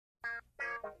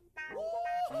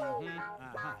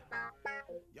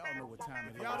Y'all know what time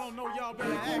it is. Y'all don't know, y'all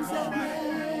better ask somebody.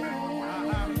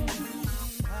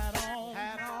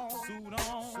 Hat on, suit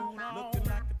on, looking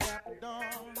like a dapper dog,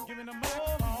 giving them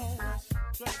all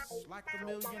dressed like $1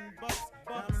 million,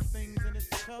 diamond things in its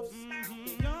cuffs.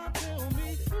 Y'all tell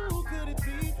me who could it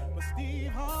be but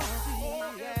Steve Harvey?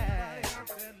 Oh, yeah,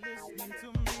 listening to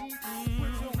me.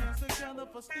 Put your hands together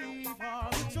for Steve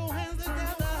Harvey. Put your hands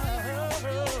together.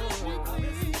 Steve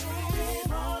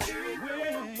Harvey.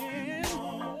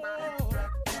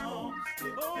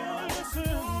 Oh, listen,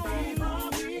 Steve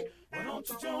Harvey. Why don't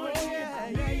you join me?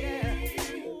 Yeah.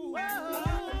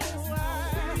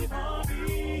 Steve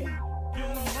Harvey. Get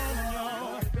them on,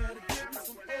 y'all. Better give me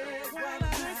some eggs while I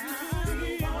listen to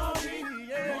Steve Harvey.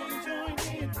 Yeah, you join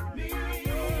in me.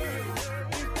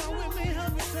 If you're with me,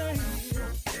 help me say,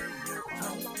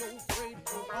 don't go afraid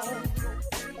to go on.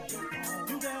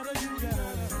 You gotta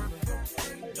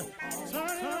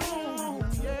turn it on,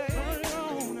 yeah. Turn it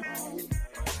on.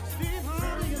 Steve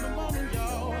Harvey in the morning,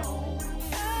 y'all.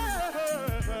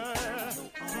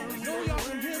 You know y'all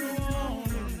can get it on.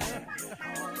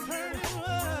 Turn it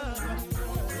up.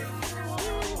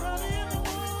 Steve Harvey in the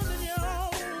morning,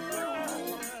 y'all.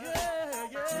 Yeah.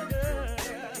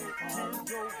 Turn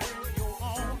your radio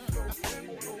on.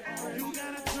 You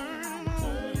gotta turn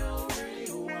your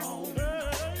radio on.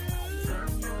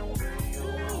 Turn your radio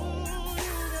on.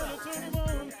 You gotta turn it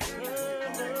on.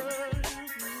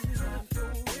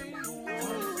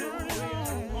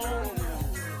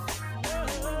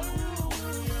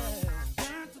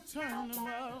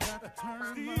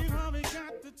 Steve Harvey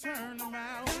got to turn them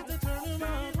out. Steve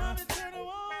Harvey turn them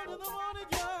on in the morning,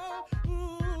 y'all.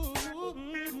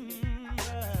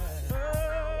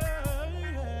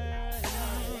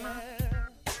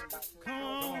 Come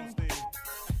on, Steve.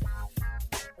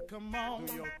 Come on.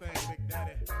 Do your thing, Big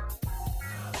Daddy.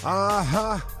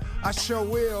 I sure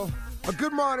will.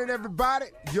 Good morning, everybody.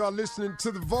 You're listening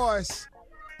to The Voice.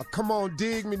 Come on,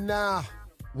 dig me now.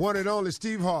 One and only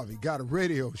Steve Harvey got a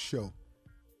radio show.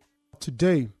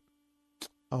 Today,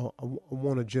 I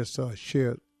want to just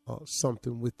share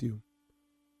something with you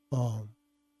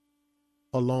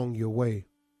along your way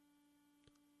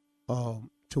to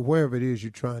wherever it is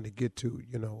you're trying to get to.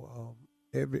 You know,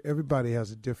 everybody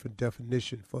has a different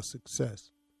definition for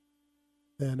success,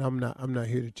 and I'm not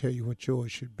here to tell you what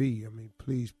yours should be. I mean,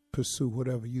 please pursue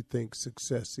whatever you think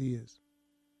success is.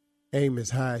 Aim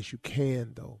as high as you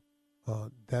can, though.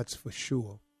 That's for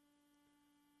sure.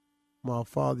 My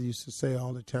father used to say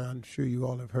all the time, I'm sure you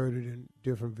all have heard it in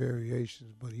different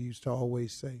variations, but he used to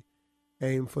always say,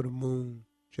 aim for the moon,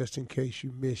 just in case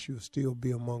you miss, you'll still be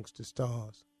amongst the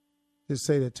stars. Just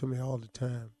say that to me all the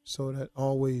time. So that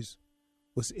always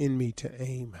was in me to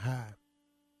aim high.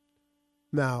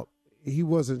 Now, he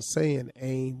wasn't saying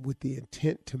aim with the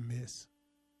intent to miss.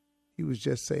 He was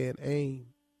just saying aim.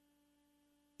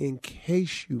 In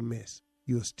case you miss,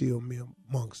 you'll still be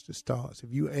amongst the stars.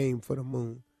 If you aim for the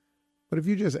moon. But if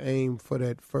you just aim for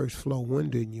that first floor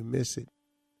window and you miss it,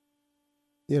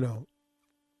 you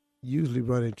usually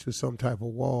run into some type of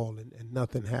wall and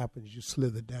nothing happens. You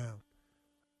slither down.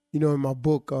 In my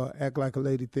book, Act Like a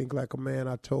Lady, Think Like a Man,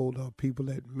 I told people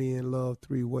that men love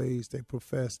 3 ways. They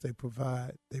profess, they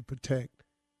provide, they protect.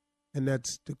 And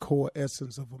that's the core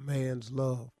essence of a man's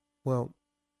love. Well,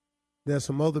 there's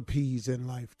some other P's in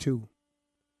life, too.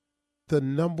 The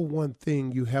number one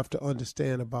thing you have to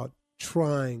understand about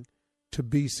trying to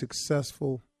be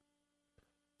successful,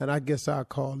 and I guess I'll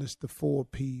call this the 4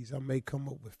 P's. I may come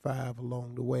up with 5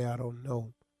 along the way. I don't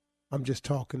know. I'm just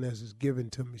talking as it's given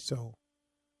to me. So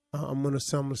I'm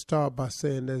gonna start by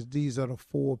saying that these are the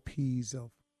 4 P's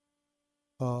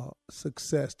of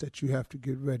success that you have to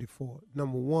get ready for.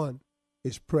 Number 1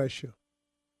 is pressure.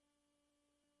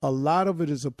 A lot of it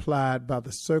is applied by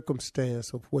the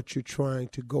circumstance of what you're trying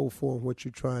to go for and what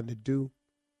you're trying to do.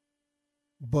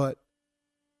 But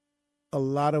a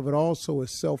lot of it also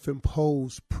is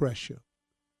self-imposed pressure.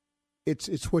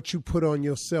 It's what you put on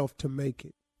yourself to make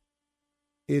it.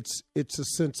 It's a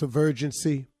sense of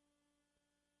urgency.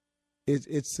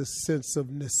 It's a sense of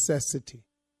necessity.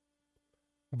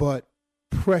 But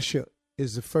pressure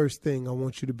is the first thing I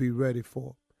want you to be ready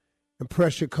for. And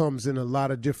pressure comes in a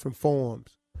lot of different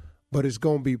forms, but it's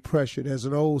going to be pressure. There's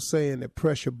an old saying that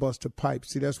pressure busts a pipe.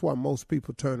 See, that's why most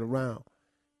people turn around,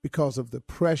 because of the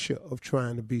pressure of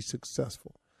trying to be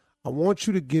successful. I want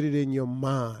you to get it in your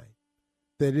mind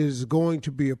that it is going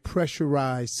to be a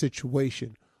pressurized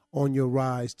situation on your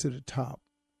rise to the top.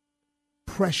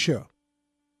 Pressure.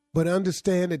 But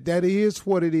understand that is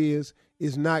what it is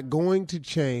not going to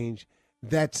change.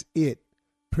 That's it.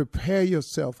 Prepare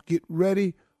yourself. Get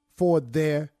ready for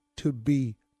there to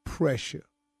be pressure.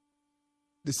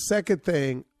 The second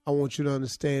thing I want you to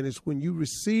understand is when you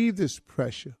receive this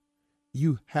pressure,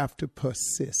 you have to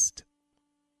persist.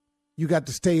 You got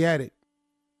to stay at it.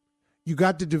 You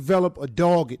got to develop a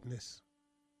doggedness.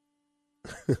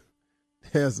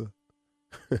 There's a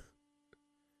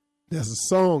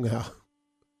song out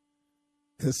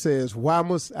that says, why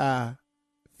must I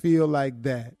feel like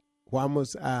that? Why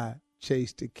must I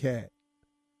chase the cat?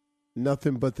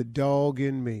 Nothing but the dog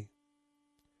in me.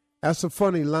 That's a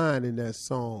funny line in that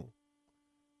song,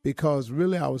 because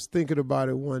really I was thinking about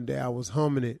it one day. I was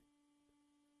humming it,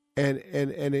 and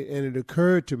it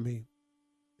occurred to me.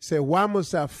 It said, why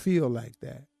must I feel like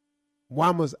that?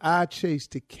 Why must I chase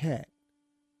the cat?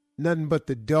 Nothing but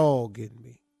the dog in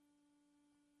me.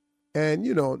 And,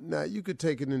 you know, now you could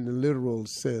take it in the literal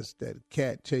sense that a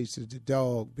cat chases the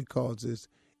dog because it's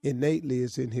innately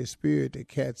it's in his spirit that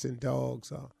cats and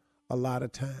dogs are a lot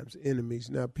of times enemies.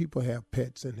 Now, people have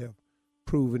pets and have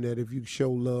proven that if you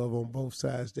show love on both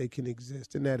sides, they can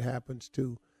exist, and that happens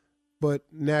too. But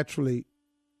naturally,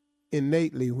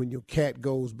 innately, when your cat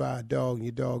goes by a dog and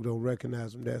your dog don't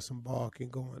recognize them, there's some barking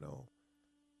going on.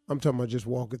 I'm talking about just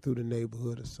walking through the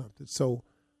neighborhood or something. So,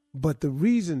 but the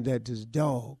reason that this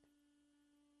dog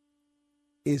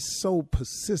is so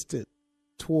persistent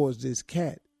towards this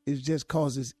cat is just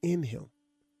because it's in him.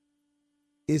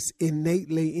 It's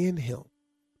innately in him.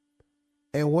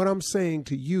 And what I'm saying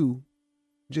to you,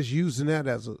 just using that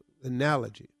as an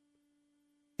analogy,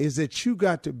 is that you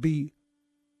got to be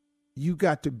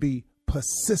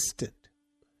persistent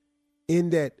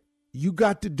in that you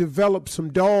got to develop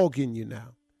some dog in you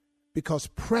now, because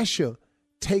pressure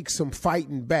takes some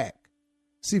fighting back.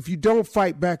 See, if you don't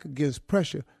fight back against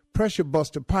pressure, pressure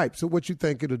busts a pipe. So what you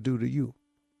think it'll do to you?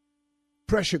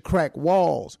 Pressure crack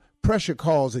walls. Pressure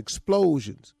causes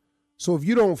explosions. So if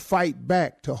you don't fight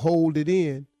back to hold it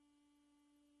in,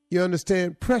 you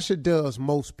understand, pressure does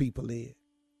most people in.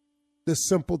 The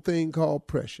simple thing called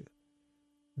pressure.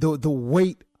 The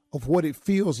weight of what it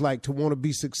feels like to want to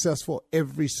be successful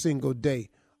every single day,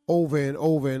 over and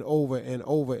over and over and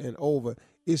over and over.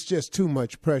 It's just too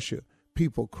much pressure.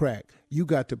 People crack. You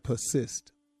got to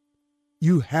persist.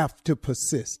 You have to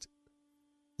persist.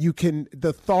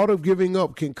 The thought of giving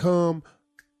up can come,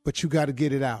 but you got to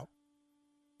get it out.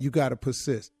 You got to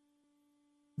persist.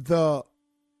 The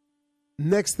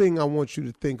next thing I want you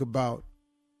to think about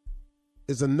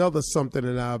is another something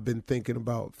that I've been thinking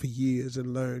about for years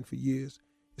and learned for years.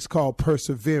 It's called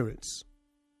perseverance.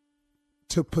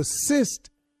 To persist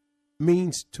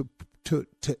means to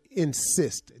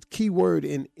insist. The key word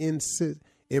in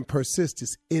persist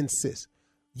is insist.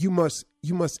 You must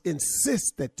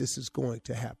insist that this is going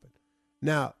to happen.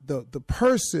 Now, the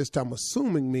persist, I'm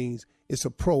assuming, means it's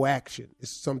a proaction.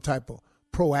 It's some type of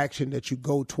proaction that you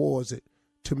go towards it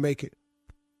to make it,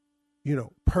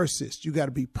 persist. You got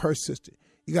to be persistent.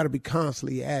 You got to be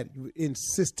constantly at it. You're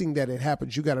insisting that it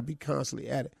happens. You got to be constantly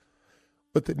at it.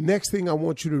 But the next thing I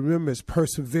want you to remember is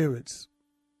perseverance.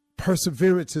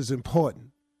 Perseverance is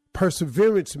important.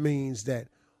 Perseverance means that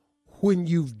when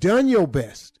you've done your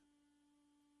best,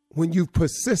 when you've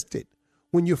persisted,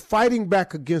 when you're fighting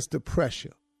back against the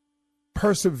pressure,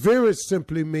 perseverance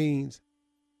simply means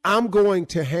I'm going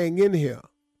to hang in here.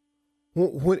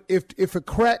 If a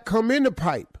crack come in the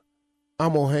pipe,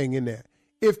 I'm going to hang in there.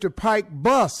 If the pipe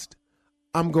bust,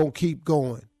 I'm going to keep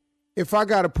going. If I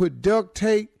got to put duct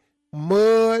tape,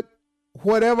 mud,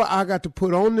 whatever I got to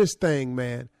put on this thing,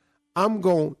 man, I'm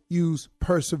going to use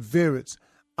perseverance.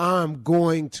 I'm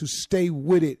going to stay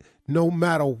with it no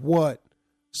matter what.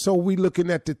 So we looking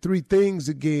at the three things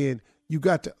again. You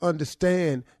got to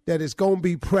understand that it's going to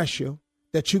be pressure,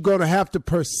 that you're going to have to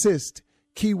persist.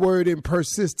 Key word in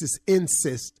persist is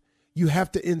insist. You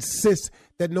have to insist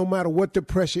that no matter what the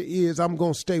pressure is, I'm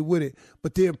going to stay with it.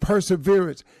 But then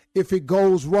perseverance, if it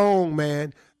goes wrong,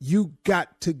 man, you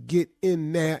got to get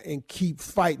in there and keep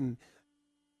fighting.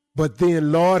 But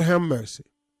then, Lord have mercy,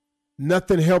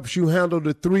 nothing helps you handle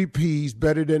the 3 P's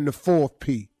better than the 4th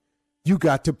P. You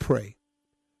got to pray.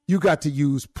 You got to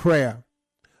use prayer.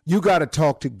 You got to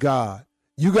talk to God.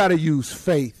 You got to use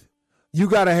faith. You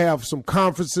got to have some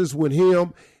conferences with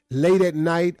him late at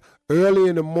night, early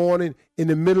in the morning, in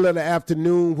the middle of the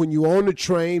afternoon, when you're on the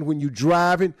train, when you're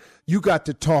driving. You got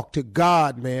to talk to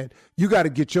God, man. You got to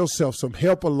get yourself some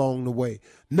help along the way.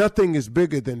 Nothing is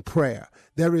bigger than prayer.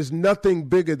 There is nothing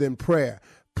bigger than prayer.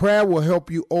 Prayer will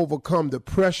help you overcome the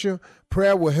pressure.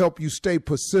 Prayer will help you stay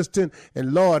persistent.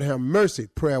 And Lord have mercy,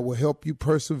 prayer will help you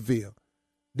persevere.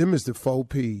 Them is the 4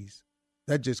 P's.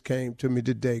 That just came to me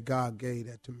today. God gave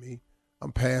that to me.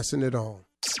 I'm passing it on.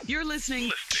 You're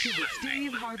listening to the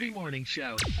Steve Harvey Morning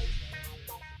Show.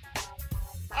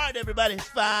 All right, everybody.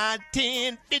 5,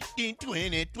 10, 15,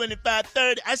 20, 25,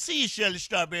 30. I see you, Shirley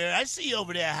Strawberry. I see you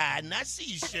over there hiding. I see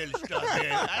you, Shirley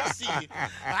Strawberry. I see you.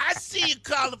 I see you,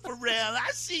 Carla Farrell. I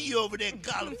see you over there,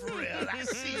 Carla Farrell. I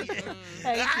see you.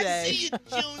 Hey, I see you,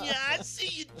 Junior. I see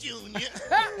you, Junior.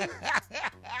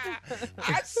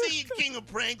 I see you, King of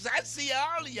Pranks. I see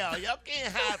all of y'all. Y'all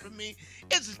can't hide from me.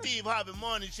 It's the Steve Harvey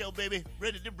Morning Show, baby.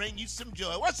 Ready to bring you some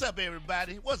joy. What's up,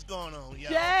 everybody? What's going on,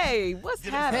 y'all? Jay, what's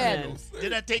happening?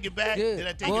 Did I take it back? Good. Did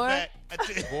I take Boy. it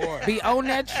back? Boy. Be on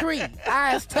that tree.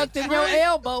 Eyes tucked in your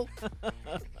elbow.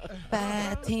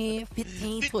 5, 10,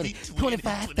 15, 20,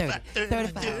 25, 30,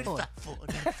 35,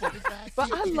 40.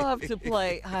 But I love to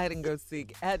play hide and go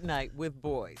seek at night with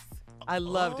boys. I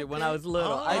loved it when I was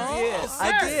little. I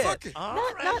did.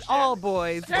 Not all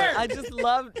boys, but I just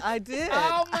loved. I did.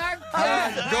 Oh my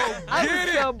God! I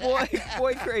was so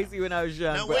boy crazy when I was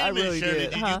young, Now but wait I a minute, really Shirley.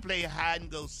 did. Did you play hide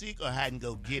and go seek or hide and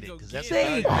go get it? Because that's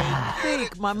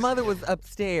Seek. My mother was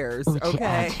upstairs.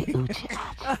 Okay.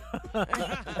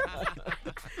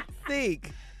 Seek,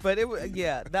 but it was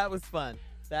that was fun.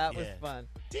 That was fun.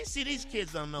 See, these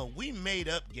kids don't know. We made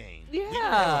up games. Yeah. We don't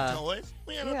have no toys.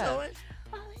 We have no toys.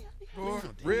 Boy,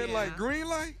 red light, green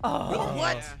light? Oh.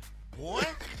 What? Boy?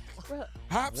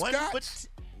 Hopscotch?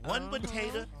 One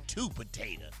potato, 2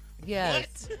 potato.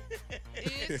 Yes.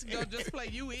 It's go just play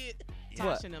you it. What?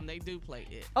 Tosh and them, they do play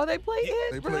it. Oh, they play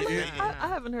it? They play Really? it. I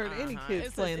haven't heard any kids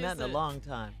It's playing that it's in a long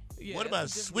time. Yeah, What it's about a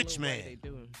different little Switchman? way they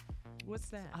do it. What's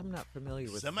that? I'm not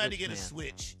familiar with Somebody get a Switchman.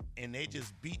 switch, and they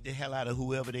just beat the hell out of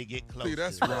whoever they get close See,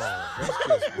 that's to. wrong. That's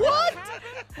just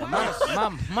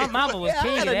wrong. My mama was I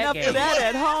king had of that enough game. of that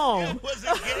at home. It was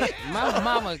a game. My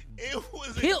mama It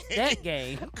was a killed game that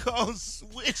game. called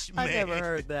Switchman. I never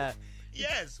heard that.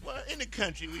 Yes, well, in the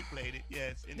country we played it.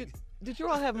 Yes. Did you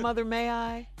all have Mother May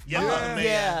I? Yeah, Mother May I.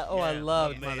 Yeah. Oh, I Yeah,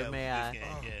 loved Mother Mother May I. was a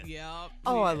good game, yeah. Yeah.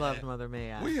 Oh, I loved Mother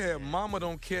May I. We had Mama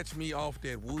Don't Catch Me Off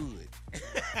That Wood.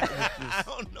 I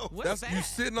don't know. What's that? You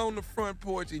sitting on the front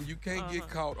porch and you can't get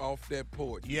caught off that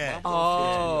porch. Yeah.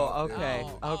 Mama Don't Catch Me Off Okay. That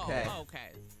Wood. Okay. Okay.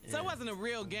 So it wasn't a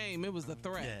real game. It was a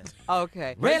threat. Yeah.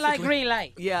 Okay. Red light, green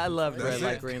light. Yeah, I loved That's Red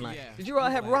Light, it. Green Light. Yeah. Did you all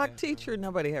have Like Rock that. Teacher?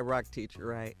 Nobody had Rock Teacher,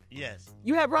 right? Yes.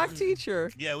 You had Rock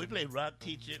Teacher. Yeah, we played Rock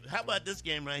Teacher. How about this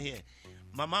game right here?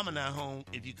 My mama not home.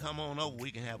 If you come on over,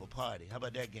 we can have a party. How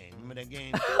about that game? Remember that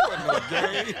game? That wasn't no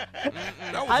game.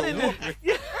 That was a whooping.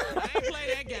 I ain't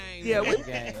play that game.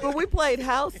 Yeah, but we played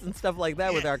house and stuff like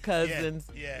that with our cousins.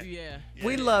 Yeah. Yeah.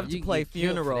 We loved to You play get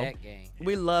killed for funeral. that game.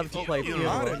 We loved to play Funeral.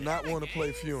 I funeral. did not want to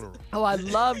play funeral. Oh, I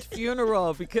loved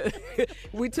funeral because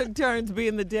we took turns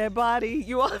being the dead body.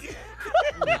 You all,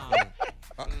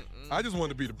 I just wanted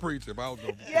to be the preacher, but I was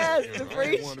going to be yes, the I didn't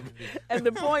preacher. want to be. And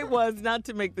the point was not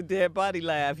to make the dead body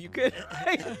laugh. You could,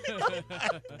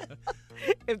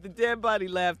 if the dead body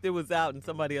laughed, it was out, and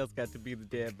somebody else got to be the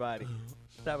dead body.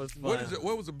 That was fun.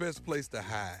 What was the best place to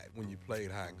hide when you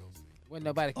played hide and go seek? When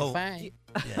nobody can find you.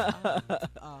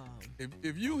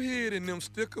 If you hid in them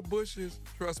sticker bushes,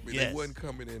 trust me, Yes. they wasn't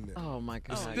coming in there. Oh my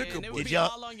God. Sticker And it would bush. Did be y'all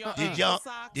all on your did ankle y'all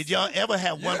socks. did y'all ever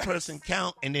have one person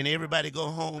count and then everybody go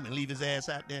home and leave his ass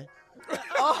out there? You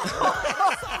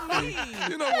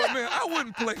know what, man? I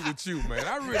wouldn't play with you, man.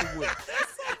 I really wouldn't.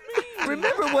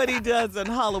 Remember what he does on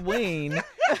Halloween? Yeah.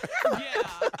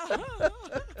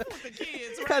 The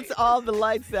kids, right? Cuts all the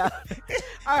lights out.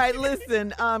 All right,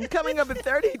 listen. Coming up at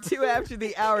 32 after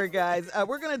the hour, guys,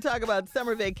 we're going to talk about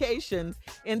summer vacations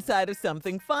inside of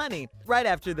something funny right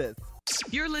after this.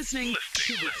 You're listening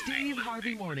to the Steve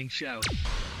Harvey Morning Show.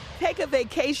 Take a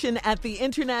vacation at the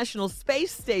International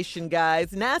Space Station,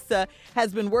 guys. NASA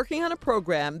has been working on a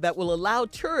program that will allow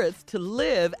tourists to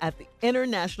live at the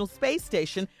International Space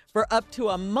Station for up to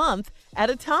a month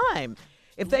at a time.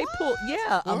 If they pull,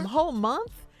 a whole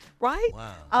month, right?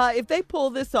 Wow. If they pull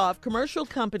this off, commercial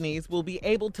companies will be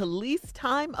able to lease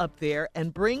time up there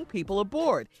and bring people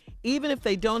aboard, even if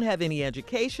they don't have any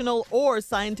educational or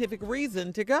scientific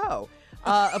reason to go.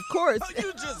 Of course.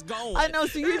 You just going. I know,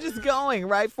 so you're just going,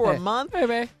 right, for a month? Hey,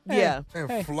 man. Hey. Yeah.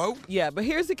 And float. Yeah, but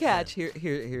here's the catch.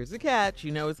 Here's the catch.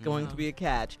 You know it's going to be a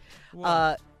catch.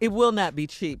 It will not be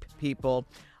cheap, people.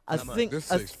 This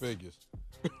 6 figures.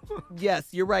 Yes,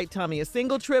 you're right, Tommy. A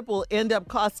single trip will end up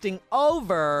costing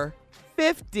over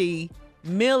 $50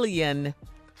 million.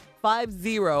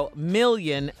 $50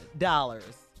 million.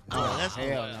 Oh,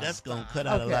 that's gonna cut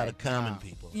out a lot of common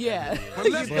people. Yeah.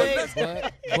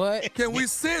 But Can we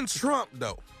send Trump,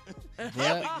 though?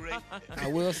 I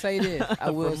will say this.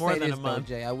 I will For more say than this, a though, month.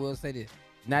 Jay. I will say this.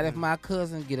 Not if my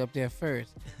cousin get up there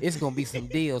first. It's going to be some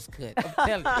deals cut.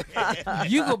 I'm telling you.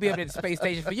 You going to be up at the space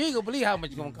station for you ain't going to believe how much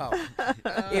it's going to cost.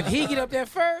 If he get up there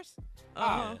first,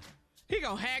 He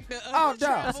gonna hack the Oh,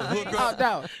 dog. travel. Oh,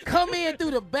 dog. Come in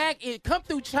through the back and come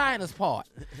through China's part.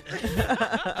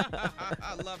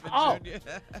 I love it, Oh. Junior.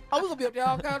 Oh, we gonna be up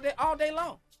there all day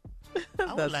long.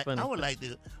 That's funny. I would like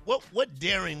to. What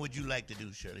daring would you like to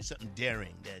do, Shirley? Something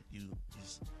daring that you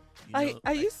know,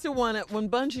 I used to want to, when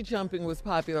bungee jumping was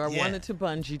popular, I wanted to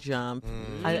bungee jump.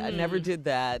 I never did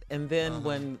that. And then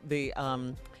when the,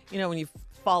 when you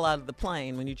fall out of the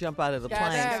plane, when you jump out of the plane,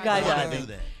 Skydiving. I wanna skydiving. do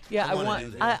that. Yeah, I wanna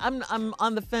do that. I'm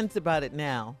on the fence about it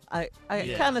now. I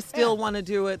Yeah. kind of still want to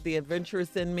do it. The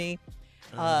adventurous in me.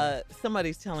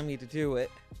 Somebody's telling me to do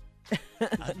it. I'd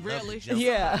love to Really? jump.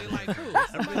 Yeah. Somebody like who?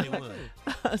 I really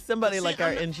would. Somebody See, like I'm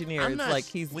our not- engineer. I'm It's not- like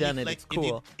he's when you- done it. like, It's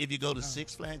cool. If you go to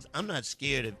Six Flags, I'm not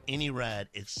scared of any ride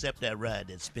except that ride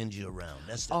that spins you around.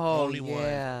 That's the Oh, only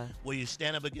yeah. one where you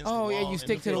stand up against Oh, the yeah, wall. you and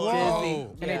stick to the floor- wall. Dizzy.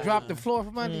 And they drop the floor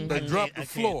from under you. They drop the I can't-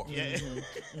 floor. Yeah,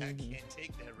 I can't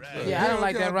take that ride. Yeah, I don't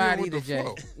like Y'all that ride deal with either, the Jay.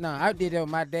 flow. No, I did that with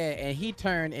my dad, and he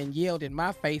turned and yelled in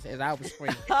my face as I was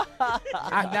screaming.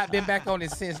 I've not been back on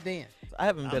it since then. I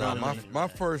haven't been No, on my- it. My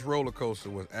first roller coaster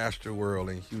was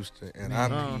Astroworld in Houston, and I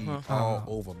peed all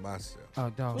over myself. Oh,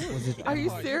 dog. Was it? Are you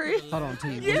serious? Hold on,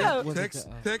 T. Yeah.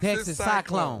 Texas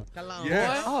Cyclone. Hello.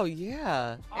 Yes. Oh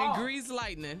yeah. And Grease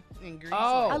Lightning. And Grease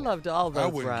Oh. I loved all those I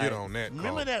wouldn't rides. get on that.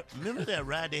 Remember that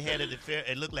ride they had at the fair?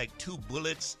 It looked like two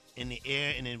bullets in the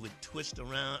air, and it would twist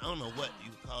around. I don't know what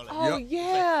you call it. Oh Yep.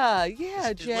 yeah,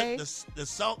 It's Jay. the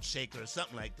salt shaker or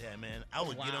something like that, man. I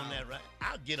would get on that ride.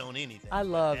 I'll get on anything. I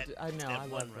loved. That- I know. that I one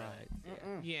love ride.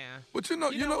 rides. Yeah. But you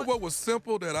know what was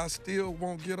simple that I still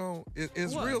won't get on?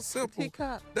 It's What? real simple.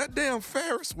 Teacup. That damn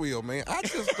Ferris wheel, man. I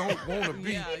just don't want to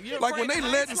be Yeah, you're like when afraid they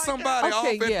of heights letting like somebody that? off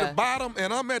Okay, at yeah. the bottom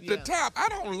and I'm at the Yeah. top. I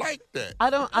don't like that. I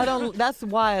don't. That's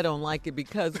why I don't like it,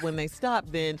 because when they stop,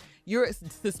 then you're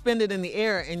suspended in the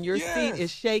air and your Yes. seat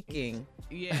is shaking.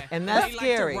 Yeah. And that's They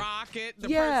scary. Like to rock it. The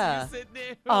Yeah. person you sitting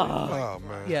there. Oh, Oh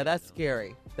man. yeah, that's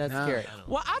scary. That's Nah. scary.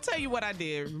 Well, I'll tell you what I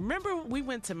did. Remember we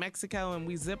went to Mexico and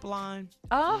we zip line?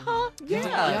 Yeah,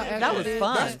 Yeah, that was actually,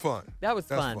 fun. That's fun. That was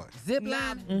That's fun. fun. Zip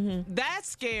Now, line. that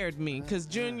scared me because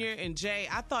Junior and Jay,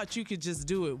 I thought you could just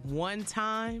do it one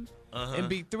time and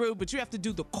be through, but you have to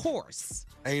do the course.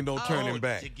 Ain't no turning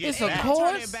back. To get It's a back.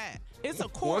 course? Turn it back. It's a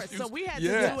course, you- so we had to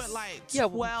yes. do it like Yeah.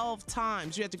 12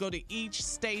 times. You had to go to each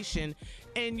station,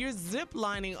 and you're zip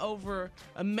lining over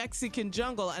a Mexican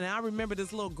jungle. And I remember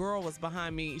this little girl was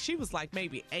behind me. She was like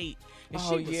maybe 8, and Oh,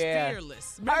 she was yeah.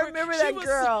 fearless. I remember she that was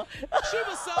girl. She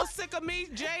was so sick of me,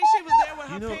 Jay. She was there with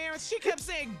her parents. She kept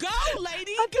saying, "Go,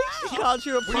 lady, She go." called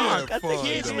you a We punk. had I think fun,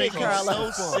 she Kids though. make you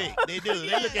Carla. so sick. They do.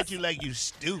 They look at you like you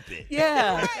stupid.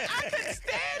 Yeah. Right, I couldn't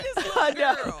stand this I little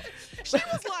know. girl. She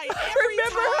was like, every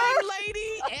remember time, her.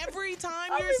 lady, every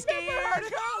time I you're remember her,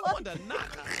 scared. Carla. I wanted to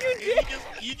knock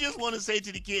her. You just want to say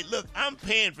to the kid, look, I'm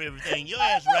paying for everything. Your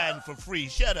ass riding for free.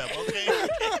 Shut up, okay?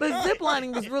 But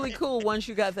ziplining was really cool once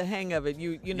you got the hang of it.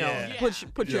 You know, Yeah.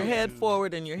 put your head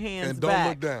forward and your hands And don't back.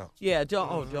 look down. Yeah,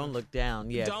 don't look down.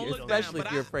 Yeah, Don't look especially down, if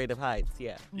but you're I- afraid of heights.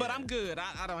 Yeah. But I'm good.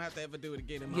 I don't have to ever do it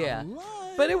again in my Yeah.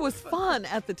 life. But it was fun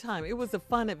at the time. It was a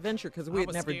fun adventure because we I had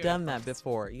was never scared done at that first.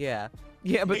 before. Yeah.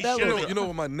 Yeah, but Hey, that Shirley, was You know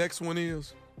what my next one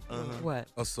is? what?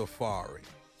 A safari.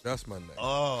 That's my next.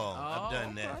 Oh, I've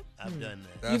done that. okay. I've done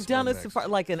that. That's You've done my a next safari,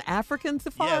 like an African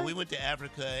safari? Yeah, we went to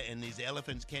Africa and these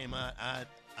elephants came out.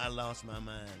 I lost my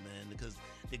mind, man, because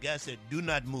the guy said, "Do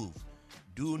not move.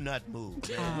 Do not move."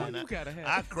 Man, You gotta have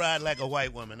I it. cried like a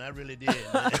white woman. I really did.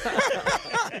 Man.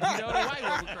 You know the white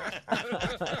woman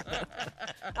cry.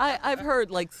 I've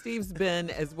heard, like, Steve's been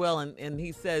as well, and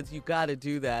he says you got to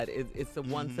do that. It's a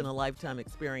once in a lifetime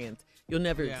experience. You'll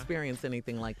never Yeah. experience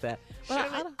anything like that. But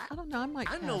Shirley, I don't know. I might.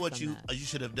 I know pass what on you that.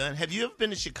 should have done. Have you ever been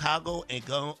to Chicago and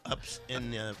gone up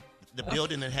in the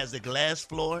building that has the glass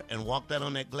floor and walked out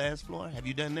on that glass floor? Have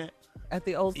you done that? At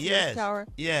the old Sears Yes. Tower.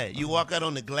 Yeah, you walk out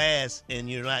on the glass and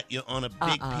you're on a big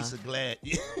Uh-uh. piece of glass.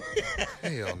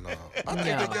 Hell no. I think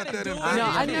No. they got that in No, No,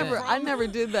 I Vegas. never. From- I never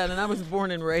did that, and I was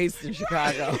born and raised in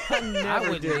Chicago. I I never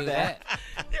wouldn't do did that.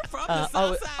 You're from the Oh,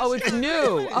 south side. oh, it's Chicago. new.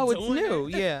 You ain't Oh, it's doing new.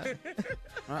 it. Yeah.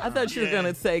 I thought you were Yeah.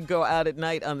 gonna say go out at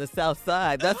night on the south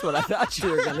side. That's what I thought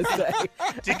you were gonna say.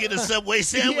 to get a Subway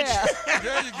sandwich. Yeah.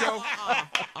 There you go.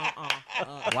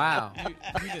 Wow.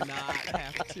 You did not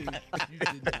have to. You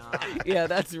did not. Yeah,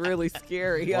 that's really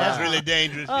scary. That's really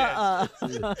dangerous. Yes.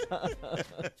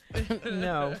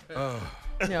 No.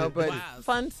 No, but Wow.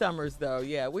 fun summers though.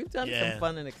 Yeah, we've done Yeah. some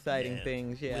fun and exciting Yeah.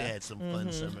 things. Yeah, We had some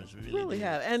fun summers. We really did.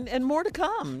 have, and more to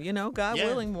come. You know, God Yeah.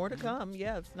 willing, more to come.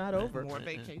 Yeah, it's not over. More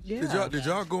vacation. Yeah. Did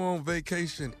y'all go on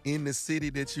vacation in the city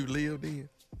that you lived in?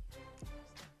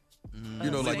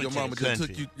 You know, like We your went mama to the just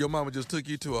country. your mama just took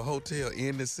you to a hotel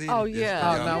in the city. Oh, Just yeah.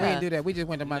 Oh, no, we Yeah. didn't do that. We just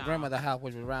went to my grandmother's house,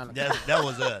 which was around the corner. That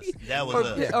was us. That was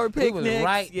us. Or We was picnics.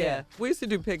 right yeah. there. We used to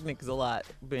do picnics a lot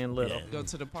being little. Yeah. Go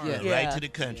to the park. Yeah. Right to the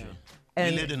country.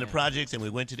 And- we lived in the projects and we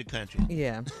went to the country.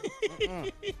 Yeah.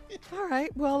 All right.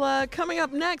 Well, coming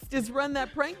up next is Run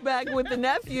That Prank Back with the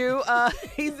nephew.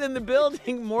 He's in the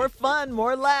building. More fun,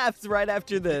 more laughs right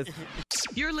after this.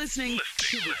 You're listening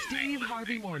to the Steve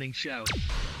Harvey Morning Show.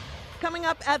 Coming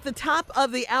up at the top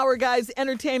of the hour, guys,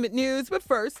 entertainment news. But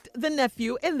first, the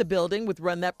nephew in the building with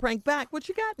Run That Prank Back. What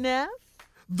you got, Nev?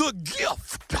 The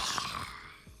gift.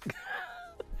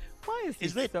 Why is he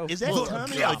Is that so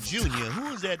Tommy or Junior?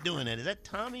 Who is that doing that? Is that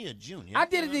Tommy or Junior? I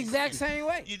did it the exact same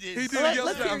way. You did. He did Let's it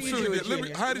yesterday. hear I'm you sure do he it, did. Let me,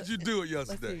 Junior. how did you do it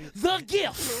yesterday? The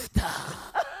gift.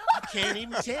 I can't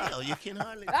even tell. You can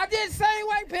hardly. I did the same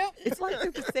way, Pimp. It's like they're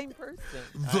the same person.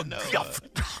 I know.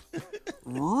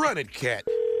 Run it, cat.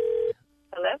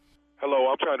 Hello? Hello,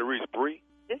 I'm trying to reach Bree.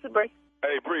 This is Bree.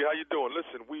 Hey, Bree, how you doing?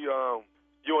 Listen,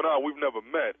 you and I, we've never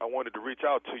met. I wanted to reach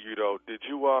out to you though. Did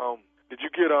you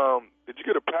get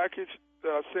a package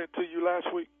that I sent to you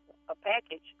last week? A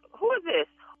package? Who is this?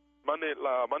 My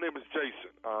name is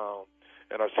Jason,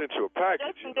 and I sent you a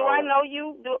package. Jason, do I know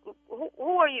you?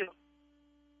 Who are you?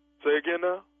 Say again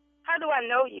now. How do I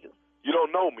know you? You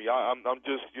don't know me. I'm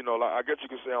just, like, I guess you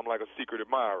could say I'm like a secret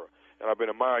admirer, and I've been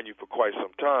admiring you for quite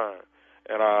some time.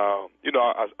 And I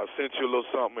sent you a little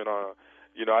something, and I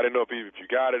didn't know if you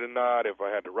got it or not, if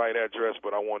I had the right address,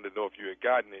 but I wanted to know if you had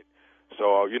gotten it.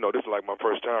 So, this is like my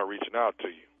first time reaching out to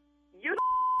you. You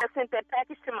sent that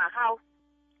package to my house?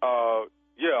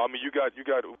 Yeah. I mean, you got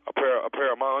a pair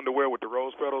of my underwear with the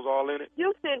rose petals all in it.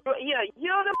 You sent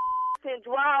sent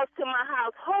drawers to my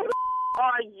house. Who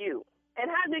are you? And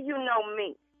how do you know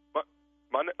me?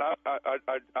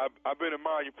 I've been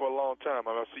admiring you for a long time.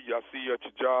 I see you at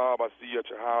your job. I see you at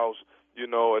your house.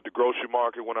 At the grocery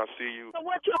market when I see you. So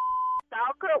what, you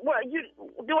stalker? What,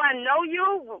 do I know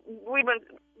you? Where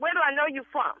do I know you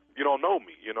from? You don't know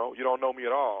me. You don't know me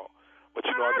at all. But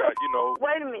I got.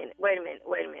 Wait a minute.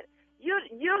 You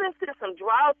done sent some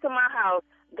drawers to my house.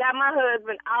 Got my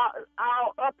husband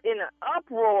all up in an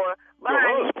uproar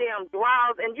behind these damn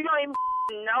drawers, and you don't even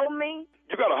know me.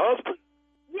 You got a husband?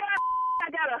 Yeah,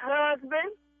 I got a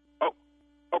husband. Oh,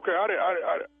 okay. I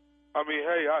mean,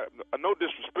 hey, no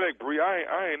disrespect, Bree.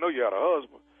 I ain't know you had a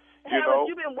husband. Hell,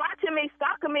 if you been watching me,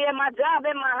 stalking me at my job,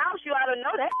 at my house, you ought to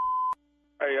know that.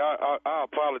 Hey, I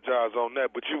apologize on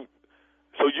that, but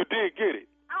so you did get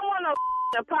it. I want no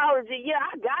apology. Yeah,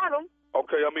 I got him.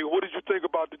 Okay, I mean, what did you think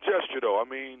about the gesture, though? I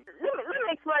mean, let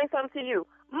me explain something to you.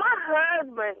 My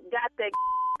husband got that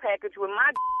package with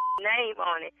my name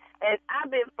on it, and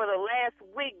I've been for the last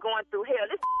week going through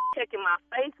hell. This checking my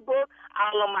Facebook,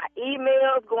 all of my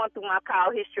emails, going through my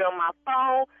call history on my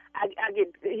phone.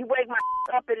 He wake my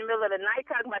up in the middle of the night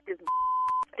talking about this,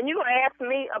 and you gonna ask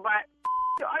me about?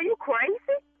 Are you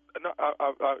crazy? No,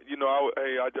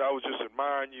 I was just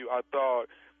admiring you. I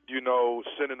thought.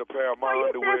 Sending a pair of my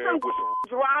underwear with some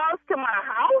drawers to my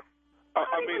house.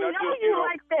 I mean, I don't just even know you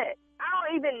like that. I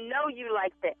don't even know you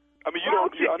like that. I mean,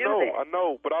 I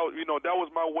know, but that was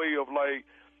my way of like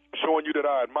showing you that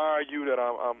I admire you, that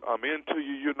I'm into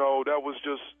you. That was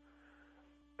just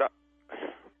that.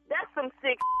 That's some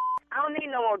sick. I don't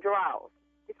need no more drawers,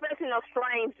 especially no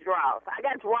strange drawers. I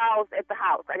got drawers at the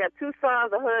house. I got 2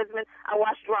 sons, a husband. I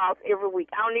wash drawers every week.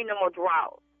 I don't need no more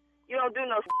drawers. You don't do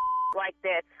no like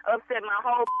that. Upset my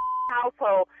whole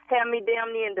household. Have me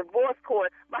damn near in divorce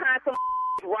court behind some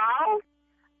drawers.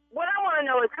 What I want to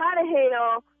know is how the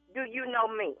hell do you know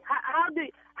me? How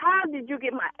did you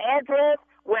get my address,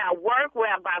 where I work,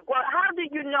 where I buy groceries? How do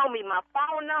you know me? My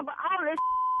phone number, all this.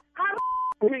 How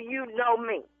do you know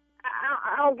me?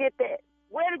 I don't get that.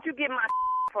 Where did you get my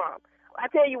from?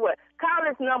 I tell you what, call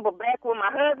this number back when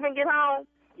my husband get home.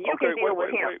 You can deal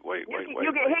with him. He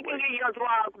can get your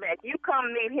drawers back. You come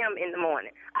meet him in the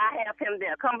morning. I have him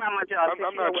there. Come by my job.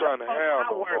 I'm not trying to have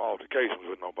no altercations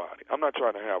with nobody. I'm not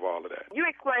trying to have all of that. You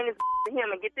explain this to him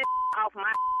and get this off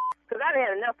my because I've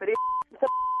had enough of this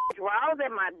drawers at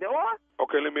my door.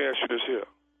 Okay, let me ask you this here.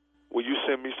 Will you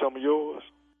send me some of yours?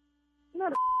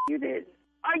 No, you didn't.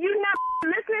 Are you not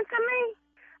listening to me?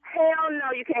 Hell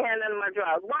no, you can't have none of my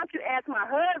drawers. Why don't you ask my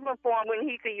husband for them when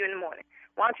he see you in the morning?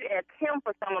 Why don't you ask him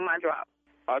for some of my drawers?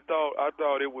 I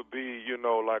thought it would be,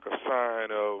 like a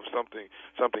sign of something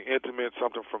intimate,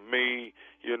 something from me,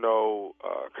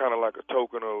 kind of like a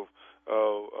token of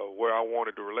where I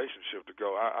wanted the relationship to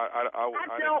go. I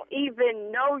don't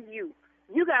even know you.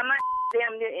 You got my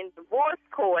damn near in divorce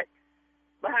court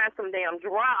behind some damn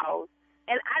drawers,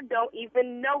 and I don't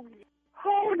even know you.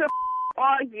 Who the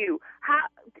are you?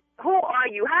 Who are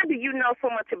you? How do you know so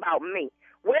much about me?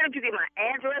 Where did you get my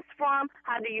address from?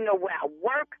 How do you know where I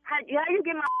work? How you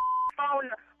get my phone?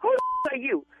 Who are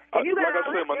you? If you got all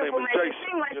this information, it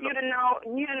seems like you done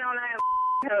known I am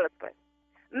husband.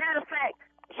 Matter of fact,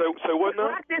 so what now?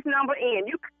 Lock this number in.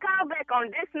 You can call back on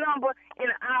this number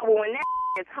in an hour when that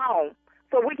is home,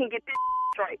 so we can get this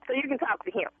straight. So you can talk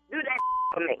to him. Do that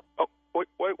for me. Oh,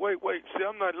 wait. See,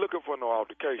 I'm not looking for no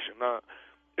altercation. Now,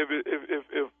 if you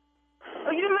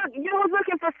was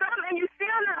looking for something and you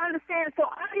still not understand, so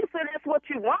obviously that's what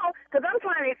you want, because I'm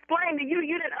trying to explain to you,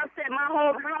 you didn't upset my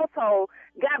whole household,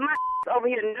 got my over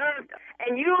here nerved,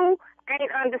 and you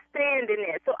ain't understanding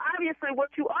that. So obviously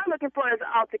what you are looking for is an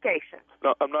altercation.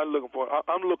 No, I'm not looking for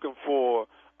I'm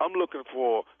looking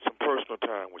for some personal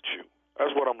time with you.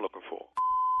 That's what I'm looking for.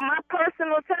 My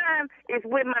personal time is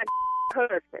with my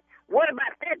husband. What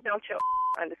about that don't you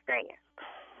understand?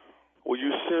 Will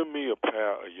you send me a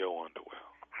pair of your underwear?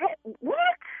 Hey,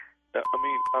 what? I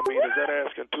mean, is that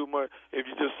asking too much? If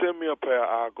you just send me a pair,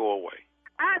 I'll go away.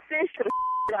 I send you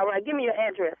all right. Give me your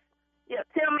address. Yeah,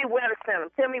 tell me where to send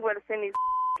them. Tell me where to send these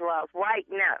drawers right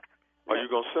now. Are you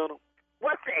gonna send them?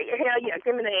 What's that? Hell yeah,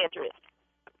 give me the address.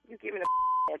 You give me the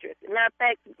address. Matter of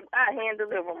fact, I hand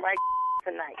deliver them right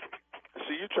tonight.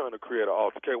 See, you trying to create an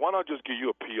altercation. Why not just give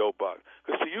you a P.O. box?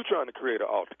 Because, see, you trying to create an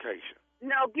altercation.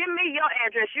 No, give me your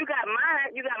address. You got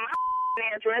mine. You got my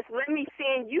address. Let me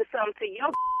send you something to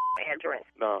your address.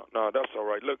 No, that's all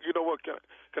right. Look, you know what?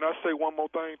 Can I say one more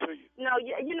thing to you? No,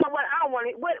 you know what? I don't want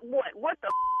it. What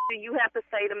the do you have to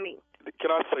say to me?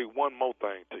 Can I say one more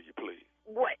thing to you, please?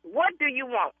 What do you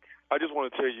want? I just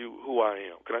want to tell you who I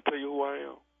am. Can I tell you who I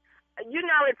am? You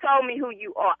already told me who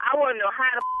you are. I want to know how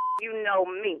the you know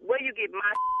me. Where you get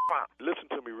my from? Listen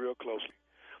to me real closely.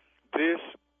 This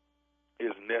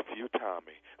is nephew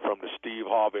Tommy from the Steve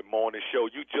Harvey Morning Show.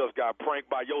 You just got pranked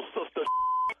by your sister.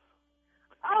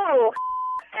 Oh,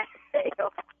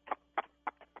 hell.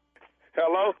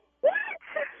 Hello? What?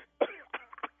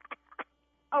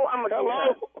 Oh, I'm a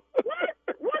hello.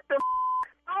 What the?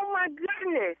 Oh my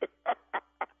goodness.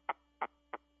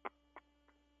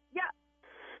 Yeah.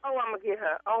 Oh, I'm gonna get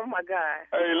her. Oh my God.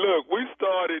 Hey, look, we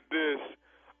started this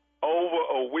over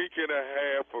a week and a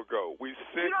half ago. We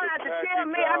sent you don't the have to package tell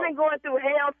me. out. I've been going through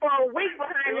hell for a week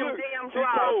behind them damn she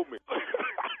drawers. told me.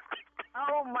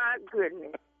 Oh my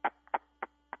goodness.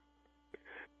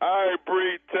 All right,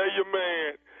 Bree, tell your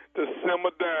man to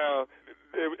simmer down.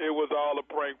 It was all a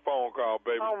prank phone call,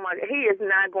 baby. Oh my, he is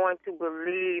not going to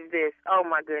believe this. Oh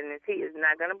my goodness, he is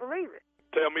not going to believe it.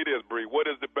 Tell me this, Bree. What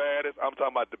is the baddest? I'm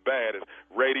talking about the baddest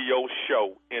radio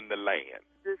show in the land.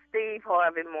 The Steve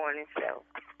Harvey Morning Show.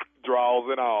 Draws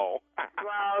and all.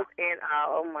 Draws and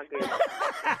all. Oh my goodness.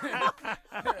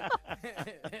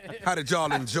 How did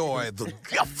y'all enjoy the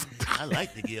gift? I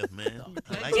like the gift, man.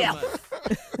 I like it.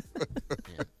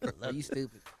 Yeah, you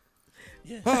stupid.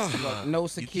 Yeah. No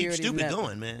security. You keep stupid nothing.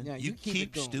 going, man. Yeah, you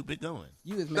keep stupid going.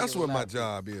 That's what my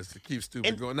job is, to keep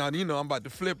stupid going. Now, you know, I'm about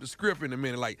to flip the script in a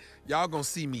minute. Like, y'all gonna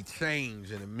see me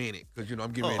change in a minute. Because, you know,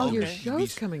 I'm getting ready to do your my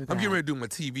show's TV coming back. I'm getting ready to do my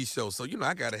TV show. So, you know,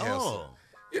 I gotta have some,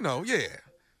 you know,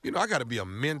 You know, I gotta be a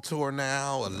mentor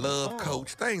now, a love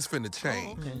coach. Things finna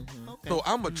change. Okay. So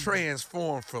I'm gonna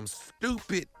transform from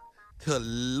stupid to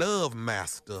love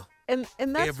master and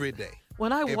that's, every day.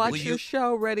 When I watch your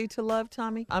show, Ready to Love,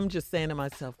 Tommy, I'm just saying to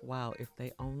myself, wow, if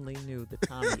they only knew the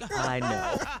Tommy I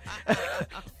know.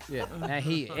 Yeah, now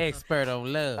he expert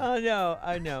on love.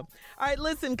 I know. All right,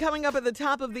 listen, coming up at the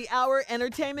top of the hour,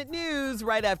 entertainment news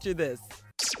right after this.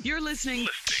 You're listening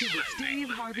to the Steve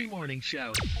Harvey Morning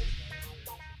Show.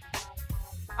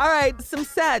 All right, some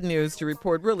sad news to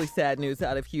report, really sad news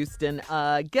out of Houston.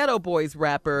 Geto Boys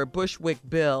rapper Bushwick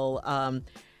Bill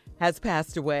has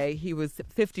passed away. He was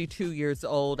 52 years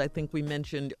old. I think we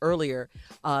mentioned earlier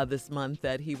this month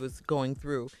that he was going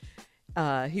through.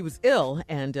 He was ill,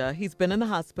 and he's been in the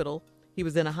hospital. He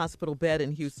was in a hospital bed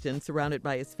in Houston, surrounded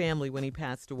by his family when he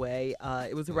passed away.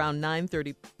 It was around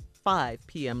 9:35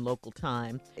 p.m. local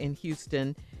time in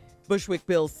Houston. Bushwick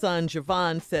Bill's son,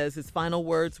 Javon, says his final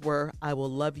words were, "I will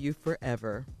love you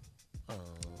forever." Oh,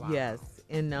 wow. Yes.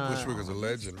 Bushwick is a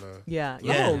legend. Yeah.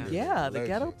 Yeah. Oh, yeah. The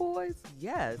Legend. Geto Boys.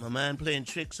 Yes. My mind playing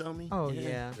tricks on me. Oh,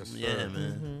 yeah. Yes, Yeah, man.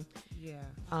 Mm-hmm. Yeah.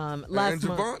 Last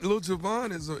and month. Lil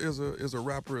Javon is a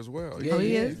rapper as well. Yeah,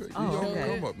 he is? He's Oh, on okay. the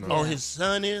come up now. Oh, his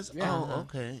son is? Yeah. Oh,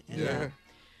 okay. Yeah.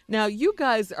 Now, you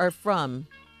guys are from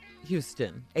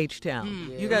Houston,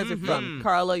 H-Town. You guys are from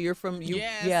Carla. You're from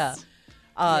Yes. Yeah.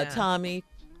 Yeah. Tommy,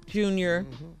 Junior.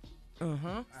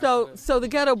 So the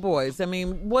Geto Boys. I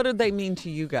mean, what do they mean to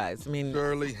you guys? I mean,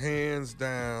 Shirley, hands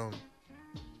down,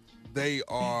 they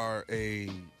are a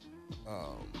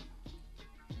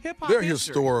Hip-hop they're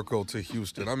history. historical to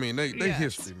Houston. I mean, they Yes.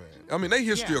 history, man. I mean, they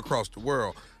history across the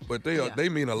world, but they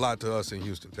mean a lot to us in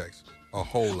Houston, Texas. A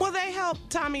whole lot. Well, they help,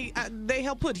 Tommy, they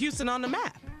help put Houston on the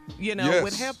map,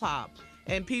 with hip-hop.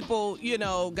 And people,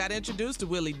 got introduced to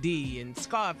Willie D and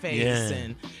Scarface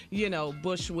and,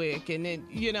 Bushwick. And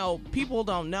then, people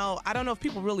don't know. I don't know if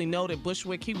people really know that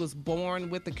Bushwick, he was born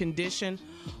with the condition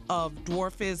of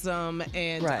dwarfism.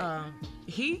 And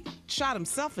he shot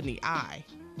himself in the eye.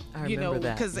 I remember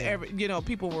that. Because,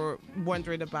 people were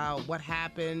wondering about what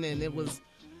happened. And it was...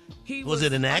 Was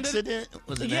it an accident? It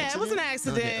was an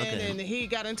accident, and he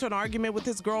got into an argument with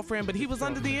his girlfriend, but he was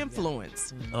under the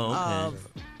influence of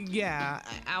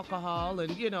alcohol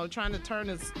and, trying to turn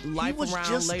his life around later on.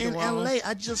 He was just in L.A.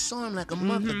 I just saw him like a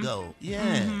month ago.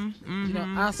 Yeah.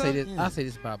 I'll say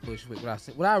this about Bushwick.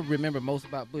 What I remember most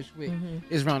about Bushwick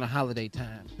is around the holiday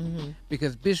time.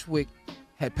 Because Bushwick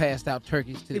had passed out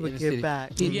turkeys to the inner city. Give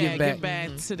back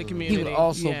to the community. He would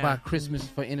also buy Christmas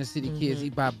for inner city kids.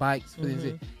 He'd buy bikes for the inner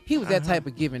city. He was that type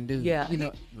of giving dude. Yeah,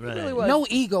 he really was. No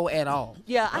ego at all.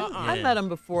 Yeah, I met him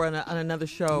before on another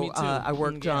show I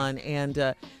worked on,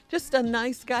 and just a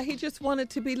nice guy. He just wanted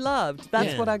to be loved.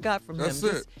 That's what I got from him.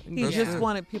 He just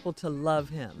wanted people to love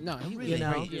him. No, he really,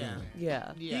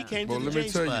 Yeah. He came to the J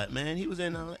spot, man. He was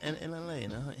in L.A.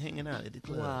 and hanging out at the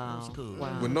club. Wow. It was cool.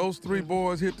 Wow. When those three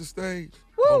boys hit the stage,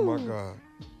 Woo! oh my God.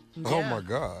 Oh my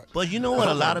God. But you know what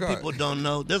a lot of people don't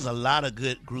know? There's a lot of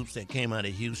good groups that came out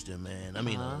of Houston, man. I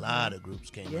mean, a lot of groups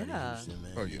came out of Houston,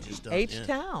 man. Oh, yeah.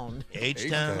 H-Town.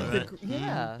 H-Town.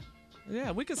 Yeah.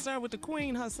 Yeah, we could start with the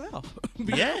queen herself.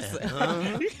 Beyonce.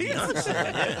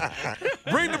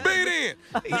 Bring the beat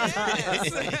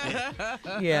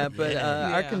in. Yeah, but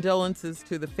our condolences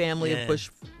to the family of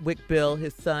Bushwick Bill,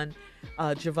 his son,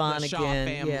 Javon the Shaw again.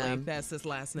 family. Yeah. That's his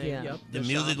last name. Yeah. Yep. The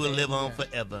music will live on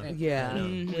forever. Yeah.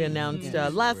 We announced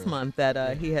last month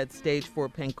that he had stage 4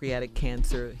 pancreatic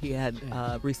cancer. He had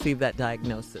received that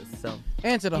diagnosis. So.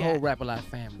 And to the whole Rapper Life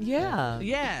family. Yeah.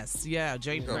 Yes. Yeah.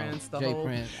 Jay Prince. The Jay whole.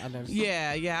 Prince.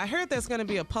 Yeah. I heard there's going to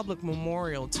be a public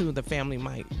memorial too. The family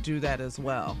might do that as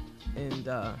well in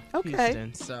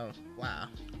Houston. So wow.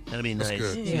 That'd be nice.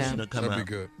 That's good. Yeah. That'd be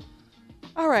good.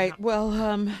 All right. Well,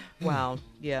 wow.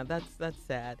 Yeah, that's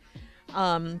sad.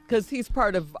 Because he's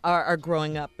part of our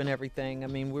growing up and everything. I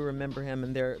mean, we remember him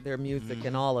and their music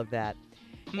and all of that.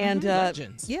 And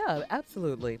legends. Yeah,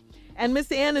 absolutely. And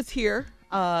Miss Ann is here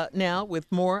now with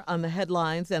more on the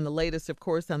headlines and the latest, of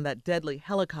course, on that deadly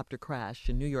helicopter crash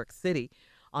in New York City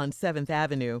on 7th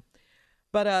Avenue.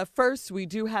 But first, we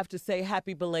do have to say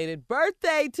happy belated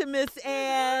birthday to Miss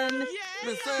Ann.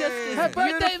 Miss Just Ann. as Happy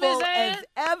birthday, beautiful Miss Ann. as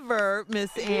ever,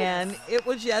 Miss Ann. It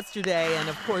was yesterday, and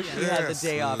of course, she had the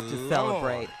day off to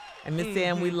celebrate. And Miss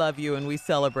Ann, we love you, and we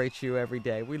celebrate you every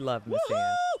day. We love Miss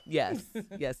Ann. Yes.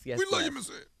 We love you,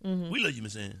 Miss Ann. We love you,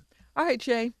 Miss Ann. All right,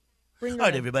 Jay. Bring it All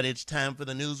right, on. everybody, it's time for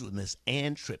the news with Miss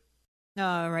Ann Tripp.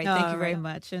 All right. Thank you very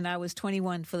much. And I was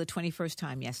 21 for the 21st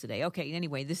time yesterday. Okay.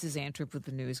 Anyway, this is Ann Tripp with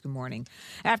the news. Good morning.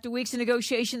 After weeks of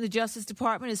negotiation, the Justice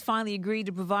Department has finally agreed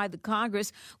to provide the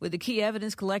Congress with the key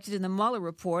evidence collected in the Mueller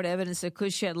report, evidence that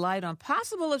could shed light on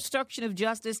possible obstruction of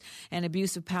justice and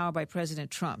abuse of power by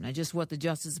President Trump. Now, just what the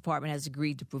Justice Department has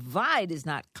agreed to provide is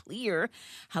not clear.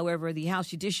 However, the House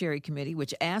Judiciary Committee,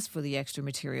 which asked for the extra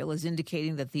material, is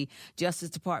indicating that the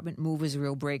Justice Department move is a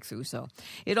real breakthrough. So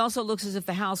it also looks as if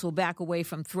the House will back away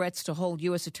from threats to hold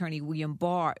U.S. Attorney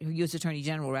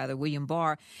General William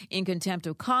Barr in contempt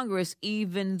of Congress,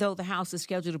 even though the House is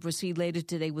scheduled to proceed later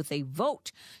today with a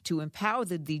vote to empower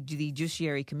the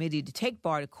Judiciary Committee to take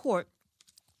Barr to court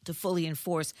to fully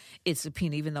enforce its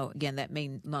subpoena, even though, again, that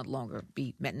may not longer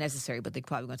be necessary, but they're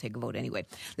probably going to take a vote anyway.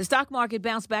 The stock market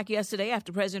bounced back yesterday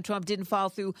after President Trump didn't follow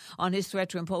through on his threat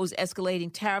to impose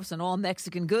escalating tariffs on all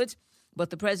Mexican goods. But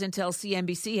the president tells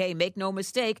CNBC, hey, make no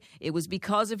mistake, it was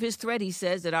because of his threat, he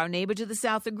says, that our neighbor to the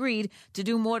south agreed to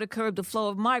do more to curb the flow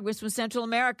of migrants from Central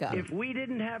America. If we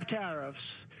didn't have tariffs,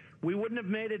 we wouldn't have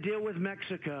made a deal with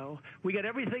Mexico. We got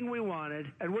everything we wanted,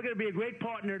 and we're going to be a great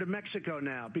partner to Mexico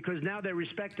now because now they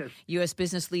respect us. U.S.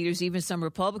 business leaders, even some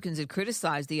Republicans, had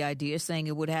criticized the idea, saying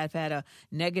it would have had a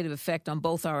negative effect on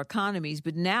both our economies.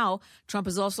 But now Trump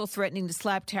is also threatening to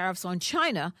slap tariffs on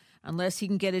China unless he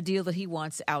can get a deal that he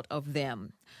wants out of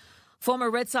them.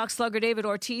 Former Red Sox slugger David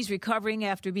Ortiz recovering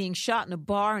after being shot in a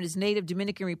bar in his native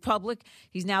Dominican Republic.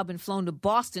 He's now been flown to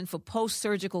Boston for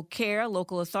post-surgical care.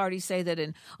 Local authorities say that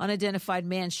an unidentified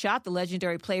man shot the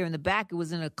legendary player in the back. It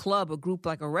was in a club, a group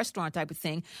like a restaurant type of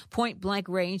thing. Point-blank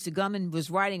range. The gunman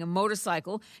was riding a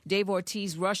motorcycle. Dave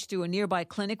Ortiz rushed to a nearby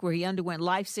clinic where he underwent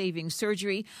life-saving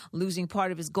surgery, losing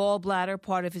part of his gallbladder,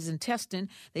 part of his intestine.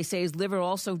 They say his liver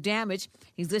also damaged.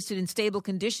 He's listed in stable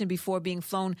condition before being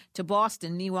flown to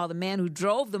Boston. Meanwhile, the man who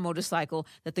drove the motorcycle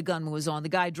that the gunman was on, the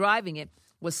guy driving it,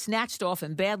 was snatched off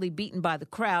and badly beaten by the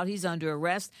crowd. He's under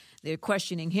arrest. They're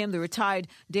questioning him. The retired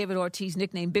David Ortiz,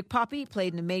 nicknamed Big Papi,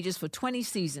 played in the majors for 20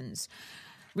 seasons.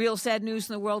 Real sad news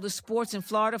in the world of sports. In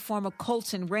Florida, former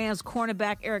Colts and Rams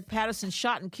cornerback Eric Patterson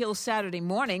shot and killed Saturday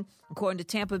morning. According to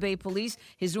Tampa Bay police,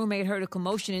 his roommate heard a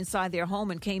commotion inside their home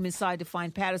and came inside to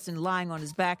find Patterson lying on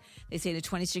his back. They say the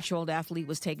 26-year-old athlete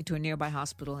was taken to a nearby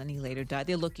hospital and he later died.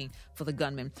 They're looking for the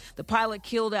gunman. The pilot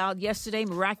killed out yesterday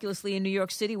miraculously in New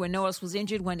York City, where no one else was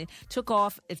injured when it took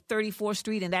off at 34th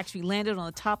Street and actually landed on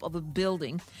the top of a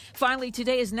building. Finally,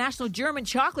 today is National German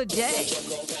Chocolate Day.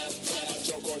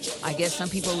 I guess some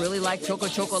people really like Choco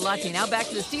Chocolate. Now back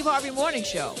to the Steve Harvey Morning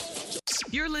Show.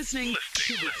 You're listening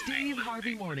to the Steve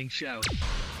Harvey Morning Show.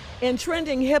 In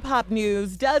trending hip-hop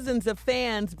news, dozens of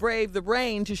fans braved the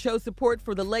rain to show support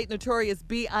for the late Notorious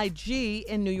B.I.G.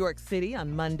 in New York City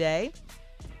on Monday.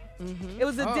 It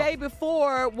was a day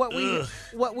before what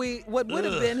would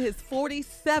have been his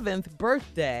 47th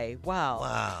birthday.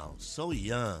 Wow, so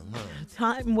young. Huh?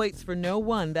 Time waits for no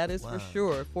one, that is for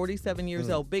sure. 47 years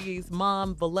old. Biggie's mom,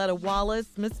 Miss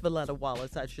Valletta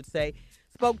Wallace, I should say,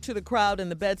 spoke to the crowd in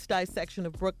the Bed-Stuy section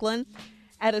of Brooklyn.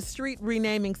 At a street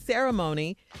renaming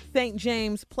ceremony, St.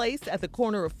 James Place at the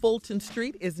corner of Fulton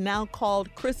Street is now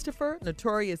called Christopher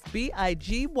Notorious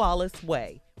B.I.G. Wallace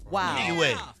Way. Wow. Biggie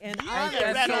Way. And right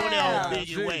over there on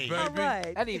Biggie Way. All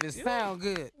right. That didn't even sound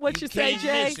good. What you say,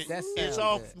 Jay? It's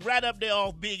off right up there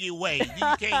off Biggie Way.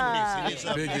 You can't miss it. It's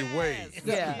up Biggie Way.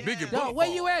 Yeah. Biggie No, where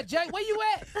you at, Jay? Where you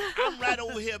at? I'm right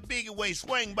over here, Biggie Way.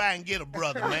 Swing by and get a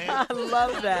brother, man. I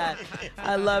love that.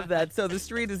 I love that. So the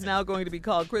street is now going to be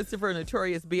called Christopher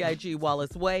Notorious B.I.G.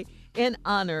 Wallace Way in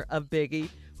honor of Biggie,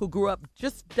 who grew up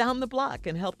just down the block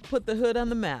and helped put the hood on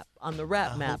the map, on the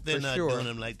rap map, for sure. They're not doing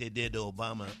them like they did the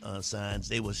Obama signs.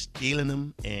 They were stealing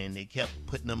them, and they kept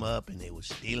putting them up, and they were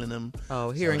stealing them.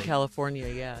 Oh, here in California,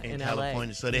 yeah, in California.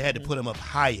 LA. So they had to put them up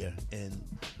higher, and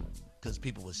because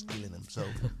people were stealing them. So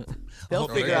they'll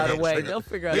figure out a way. They'll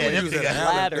figure out a way to use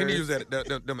that ladder. They use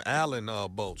them Allen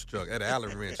bolts, Chuck. That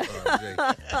Allen wrench, Jay.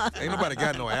 Ain't nobody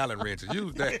got no Allen wrenches.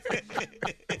 Use that.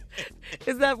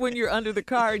 Is that when you're under the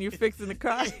car and you're fixing the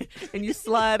car and you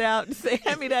slide out and say,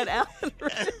 hand me that Allen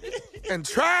wrench? And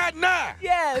try it now.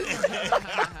 Yes.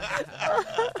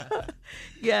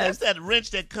 Yes. That's that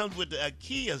wrench that comes with the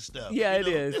IKEA stuff. Yeah, it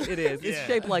is. It is. It's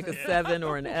shaped like a 7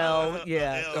 or an L.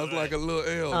 Yeah. That's like a little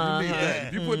L. You need that.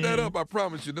 If you put that up, I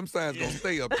promise you, them signs going to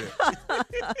stay up there.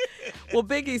 Well,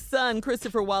 Biggie's son,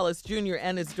 Christopher Wallace Jr.,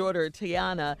 and his daughter,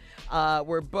 Tiana,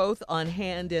 were both on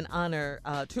hand in honor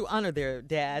to honor their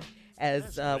dad,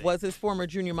 as was his former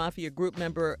Junior Mafia group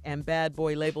member and Bad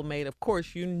Boy label mate. Of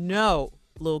course, you know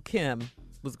Lil' Kim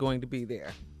was going to be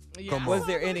there. Yeah, was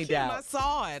there any doubt? I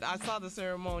saw it. I saw the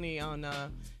ceremony on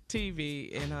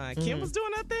TV, and Kim was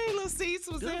doing her thing. Lil' Cease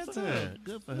was there, too.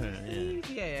 Good for her.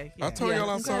 Yeah. I told y'all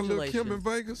I saw Lil' Kim in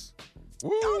Vegas.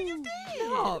 Woo. Oh, you did?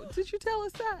 No, did you tell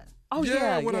us that? Oh,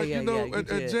 yeah, yeah,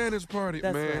 at Janet's party,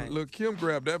 That's man, right. Lil' Kim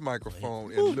grabbed that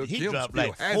microphone, and Lil' He Kim dropped still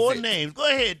like has 4 it. names. Go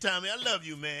ahead, Tommy. I love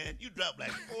you, man. You dropped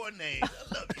like 4 names.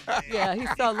 I love you, man. Yeah, he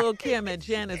saw Lil' Kim at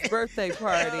Janet's birthday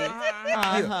party.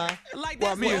 Like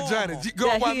While me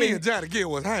and Johnny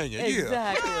Gill was hanging.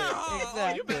 Exactly.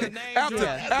 Yeah. You better name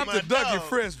After Dougie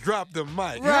Fresh dropped the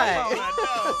mic. Right.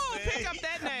 Pick up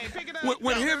that name. Pick it up.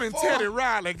 When him and Teddy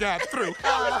Riley got through.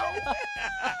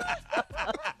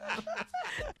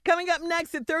 Coming up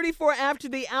next at 34 after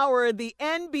the hour, the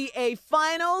NBA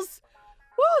Finals.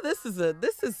 Woo, this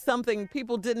is something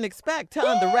people didn't expect,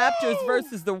 huh? The Raptors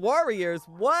versus the Warriors.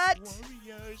 What?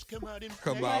 Warriors, come out and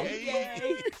Come on.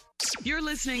 You're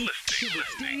listening to the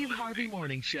Steve Harvey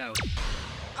Morning Show.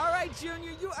 All right,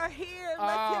 Junior, you are here.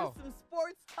 Let's hear some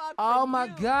sports talk. Oh, from my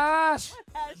you. gosh.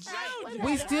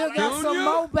 We still got some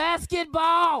more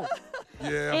basketball.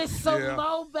 Yeah. It's some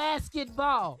more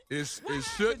basketball. It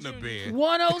shouldn't have been.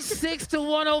 106 to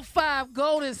 105.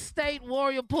 Golden State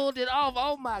Warrior pulled it off.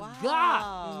 Oh, my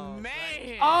God.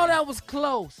 Man. Oh, that was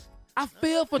close. I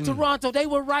feel for Toronto. They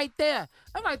were right there.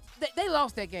 I'm like, they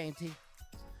lost that game, T.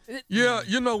 Yeah,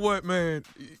 you know what, man?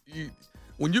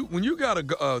 when you got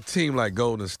a team like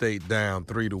Golden State down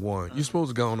 3-1, you're supposed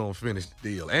to go on and finish the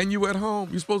deal. And you at home,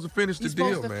 you're supposed to finish the deal,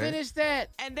 man. You're supposed to finish that.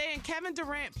 And then Kevin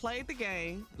Durant played the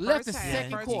game. Left the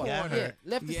second quarter. Yeah,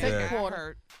 left the second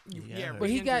quarter. Yeah, but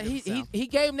he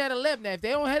gave him that 11. Now, if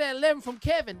they don't have that 11 from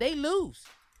Kevin, they lose.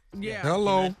 Yeah.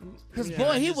 Hello. Because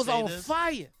boy, he was on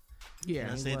fire. Yeah.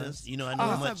 Can I say this? You know, I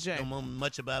know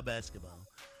much about basketball.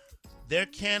 They're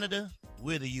Canada,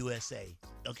 we're the USA.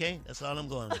 Okay? That's all I'm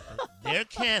going with. They're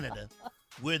Canada,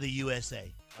 we're the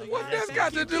USA. What that's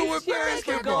got to do with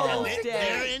basketball?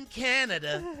 They're in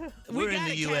Canada. We're in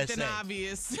the USA. Captain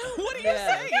Obvious. What are you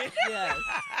saying? Yes.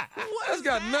 That's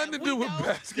got nothing to do with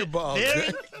basketball.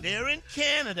 They're in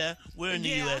Canada. We're in the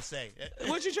USA.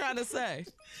 What you trying to say?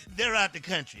 They're out the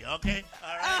country. Okay.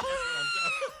 All right.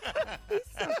 He's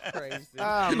so crazy.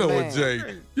 Oh, you know what,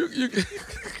 Jay? You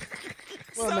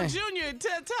So, Junior,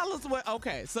 tell us what.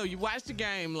 Okay, so you watched the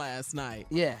game last night.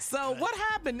 Yeah. So, what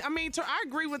happened? I mean, I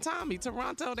agree with Tommy.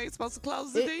 Toronto, they supposed to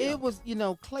close the deal. It was,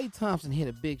 Klay Thompson hit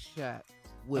a big shot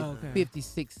with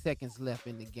 56 seconds left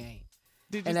in the game.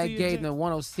 And that gave them a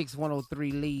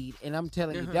 106-103 lead. And I'm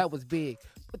telling you, that was big.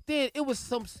 But then it was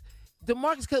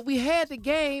DeMarcus, because we had the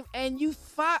game, and you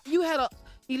had a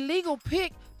illegal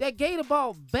pick that gave the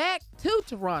ball back to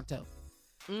Toronto.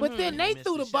 But then they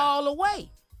threw the ball away.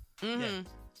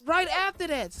 Right after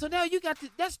that. So now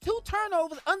that's 2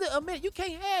 turnovers under a minute. You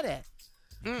can't have that.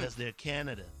 Because they're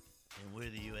Canada and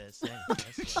we're the USA.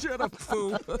 Shut up,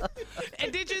 fool.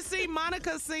 And did you see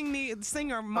Monica sing the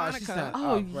singer Monica?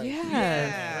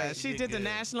 Yeah. She did the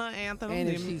national anthem. And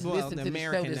she's listened to the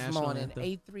show this morning,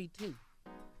 832.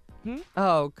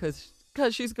 Oh, because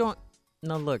she's going.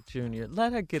 No, look, Junior,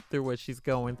 let her get through what she's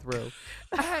going through.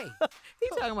 Hey. He's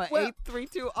talking about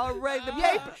 832 already.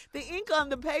 The ink on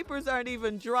the papers aren't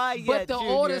even dry yet, but the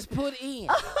Junior. order's put in.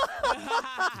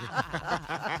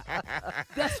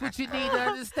 That's what you need to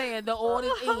understand. The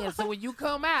order's in. So when you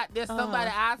come out, there's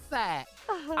somebody outside.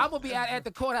 I'm going to be out at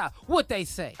the courthouse. What they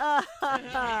say.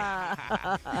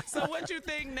 So what you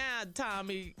think now,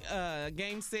 Tommy?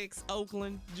 Game 6,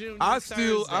 Oakland, Junior, I'm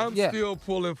still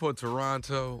pulling for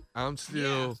Toronto. I'm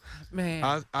still,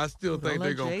 man. I still think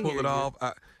they're going to pull it off.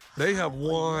 They have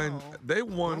won. They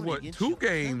won 2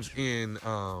 games in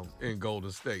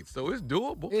Golden State, so it's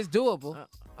doable. It's doable.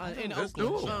 In it's Oakland.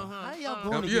 doable. How y'all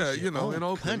going against your own in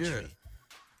Oakland, country?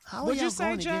 How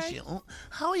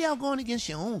are y'all going against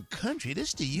your own country? This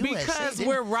is the USA. Because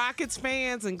we're Rockets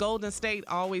fans and Golden State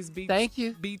always beat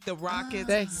the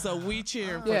Rockets. So we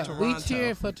cheer for Toronto. We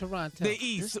cheer for Toronto. The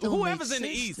East. Whoever's in the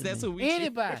East, that's who we cheer.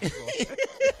 Anybody.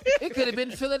 It could have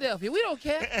been Philadelphia. We don't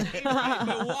care.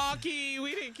 Milwaukee,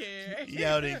 we didn't care.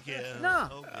 Y'all didn't care.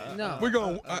 No. We're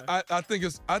going I think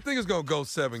it's going to go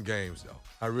 7 games though.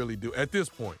 I really do. At this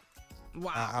point.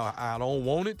 Wow. I don't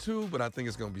want it to, but I think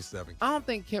it's going to be 7. I don't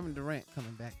think Kevin Durant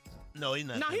coming back. No, he's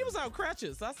not. No, he was on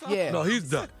crutches. I saw. Yeah. No, he's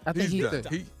done. I think he's done.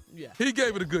 He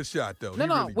gave it a good shot though.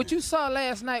 No. What you saw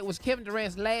last night was Kevin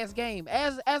Durant's last game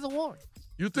as a Warrior.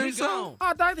 You think so? Oh,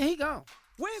 I thought he gone.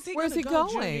 Where's he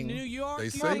going? New York? They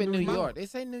say New York. They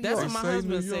say New York. That's what my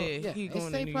husband said. Yeah. He they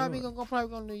going say to New probably York. gonna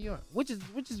go to New York, which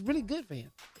is really good for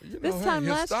him. This time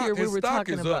last year we were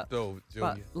talking about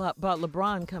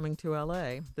LeBron coming to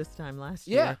L.A. This time last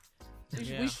year.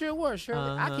 We sure were,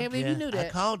 Shirley. I can't believe you knew that. I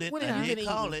called it. What I did did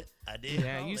call it. I did.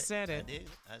 Yeah, you said it. I did.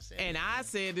 I said and I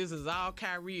said this is all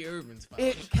Kyrie Irving's fault.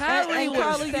 Kyrie would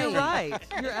have stayed. You're right.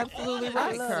 You're absolutely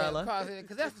right, Carla.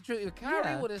 Because that's the truth. If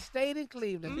Kyrie would have stayed in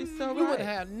Cleveland, we right. would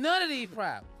have had none of these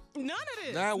problems. None of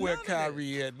this. Now where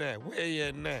Kyrie at now? Where he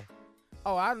at now?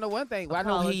 Oh, I know one thing. I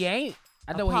know he ain't.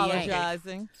 I know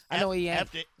Apologizing. I know he ain't.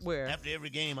 After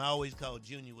every game, I always call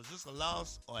Junior, was this a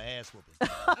loss or an ass whooping?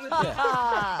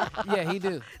 Yeah, he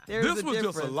do. This was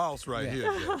just a loss right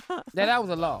here. That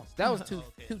was a loss. That was two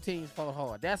teams fought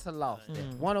hard. That's a loss.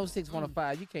 106,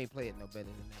 105. You can't play it no better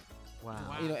than that.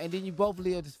 Wow. And then you both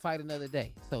live to fight another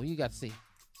day. So you got to see.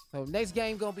 So next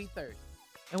game going to be Thursday.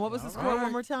 And what was the score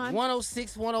one more time?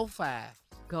 106, 105.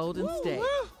 Golden State.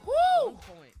 Woo!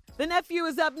 The nephew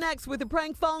is up next with a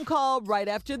prank phone call right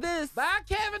after this. Bye,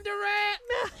 Kevin Durant.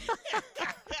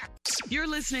 You're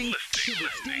listening to the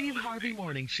Steve Harvey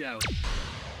Morning Show.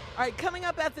 All right, coming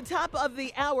up at the top of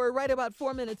the hour, right about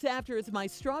 4 minutes after, it's my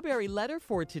strawberry letter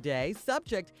for today.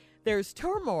 Subject, there's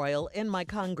turmoil in my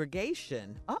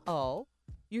congregation. Uh-oh.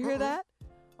 You hear that?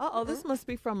 Uh-oh, this must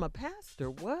be from a pastor.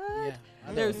 What? Yeah,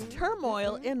 there's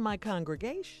turmoil in my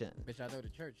congregation. Bitch, I know the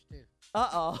church, too.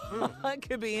 Uh-oh. It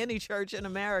could be any church in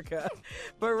America.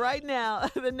 But right now,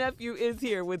 the nephew is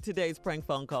here with today's prank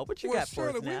phone call. What you got for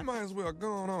us now? We might as well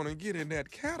go on and get in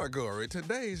that category.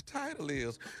 Today's title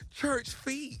is Church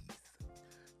Fees.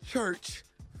 Church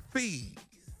fees.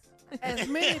 As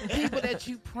many people that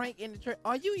you prank in the church,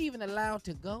 are you even allowed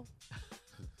to go?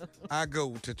 I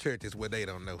go to churches where they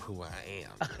don't know who I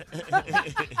am.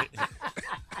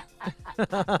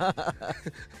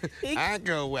 I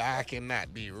go where I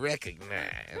cannot be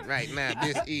recognized. Right now,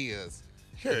 this is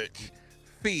church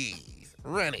fees.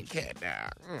 Running cat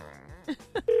down.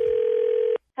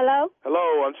 Hello?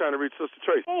 Hello, I'm trying to reach Sister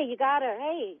Tracy. Hey, you got her.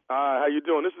 Hey. How you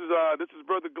doing? This is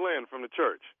Brother Glenn from the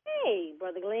church. Hey,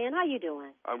 Brother Glenn. How you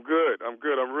doing? I'm good. I'm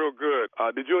real good.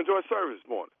 Did you enjoy service this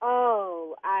morning?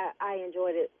 Oh, I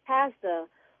enjoyed it. Pastor.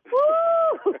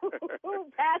 Woo!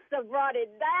 Pastor brought it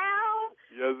down.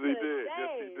 Yes, he did. Yes,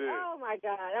 he did. Oh, my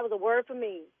God. That was a word for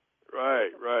me.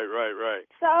 Right.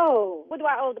 So, what do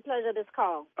I owe the pleasure of this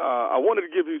call? I wanted to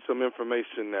give you some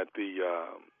information that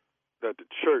the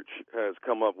church has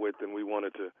come up with, and we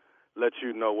wanted to let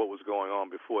you know what was going on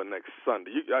before next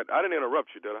Sunday. I didn't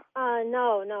interrupt you, did I?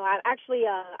 No. I actually,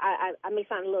 I may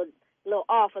sound a little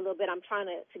off a little bit. I'm trying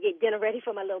to get dinner ready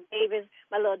for my little babies,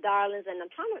 my little darlings, and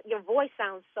your voice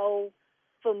sounds so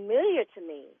familiar to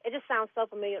me. It just sounds so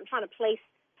familiar. I'm trying to place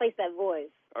that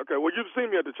voice. Okay, well, you've seen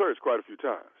me at the church quite a few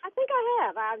times. I think I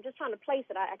have. I'm just trying to place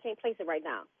it. I can't place it right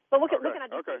now. But what can I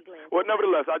do for you, Glenn? Well,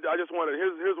 nevertheless, I just wanted,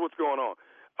 here's what's going on.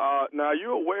 Now, are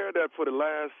you aware that for the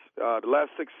last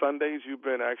 6 Sundays you've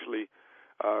been actually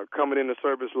coming into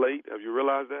service late? Have you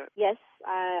realized that? Yes,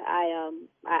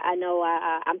 I know.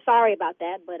 I'm sorry about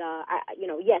that, but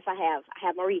yes, I have. I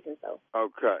have my reasons, though.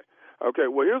 Okay.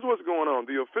 Well, here's what's going on.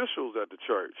 The officials at the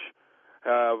church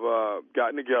have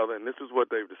gotten together, and this is what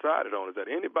they've decided on: is that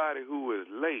anybody who is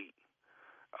late,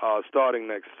 starting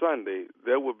next Sunday,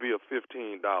 there will be a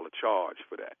 $15 charge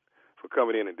for that, for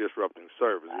coming in and disrupting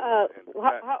service.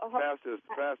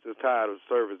 Pastor's tired of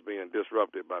service being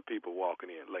disrupted by people walking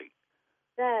in late.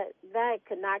 That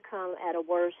could not come at a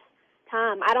worse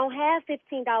time. I don't have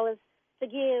 $15 to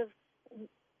give.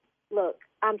 Look,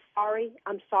 I'm sorry.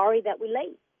 I'm sorry that we're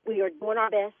late. We are doing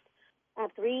our best. I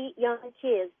have 3 young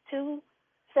kids, 2,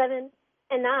 7,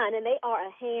 and 9, and they are a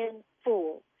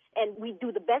handful. And we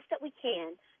do the best that we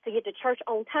can to get to church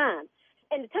on time.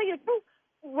 And to tell you the truth,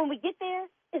 when we get there,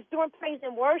 it's during praise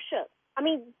and worship. I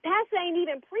mean, Pastor ain't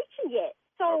even preaching yet.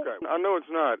 So okay, I know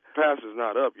Pastor's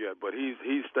not up yet, but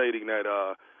he's stating that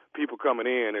people coming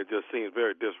in, it just seems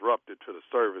very disruptive to the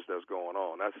service that's going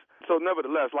on. So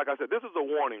nevertheless, like I said, this is a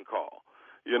warning call,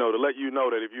 to let you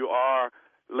know that if you are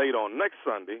late on next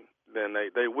Sunday, then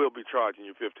they will be charging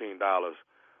you $15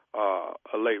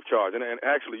 a late charge, and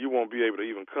actually you won't be able to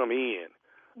even come in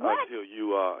until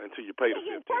you pay the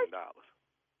 $15.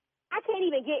 I can't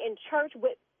even get in church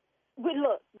with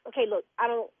look. I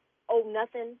don't owe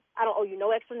nothing. I don't owe you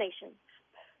no explanation,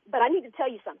 but I need to tell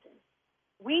you something.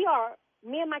 Me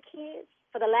and my kids,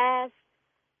 for the last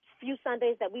few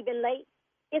Sundays that we've been late,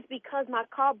 it's because my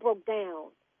car broke down.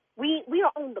 We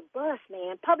are on the bus,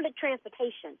 man, public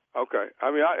transportation. Okay.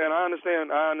 I mean, I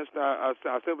understand. I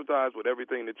sympathize with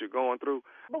everything that you're going through.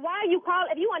 But why are you calling?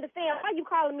 If you understand, why are you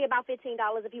calling me about $15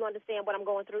 if you understand what I'm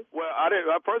going through? Well, I didn't.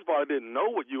 First of all, I didn't know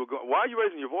what you were going. Why are you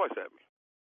raising your voice at me?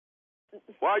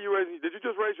 Why are you raising? Did you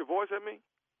just raise your voice at me?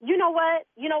 You know what?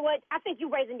 I think you're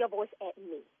raising your voice at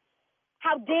me.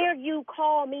 How dare you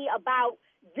call me about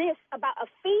this, about a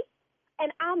fee? And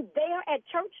I'm there at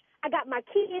church. I got my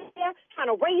kids there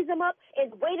trying to raise them up in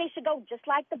the way they should go, just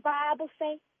like the Bible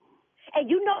say. And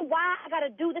you know why I got to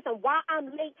do this and why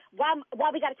I'm late, why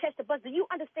we got to catch the bus. Do you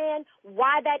understand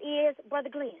why that is,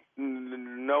 Brother Glenn?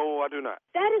 No, I do not.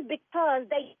 That is because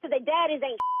their daddies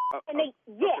ain't and they,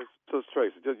 yeah. Okay, so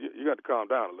Tracy, you got to calm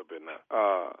down a little bit now.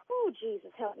 Oh, Jesus,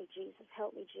 help me, Jesus,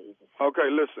 help me, Jesus. Okay,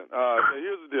 listen,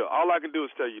 here's the deal. All I can do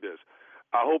is tell you this.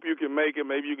 I hope you can make it.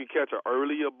 Maybe you can catch an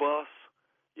earlier bus.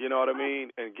 You know what I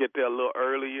mean? And get there a little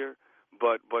earlier.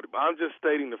 But I'm just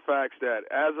stating the facts that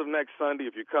as of next Sunday,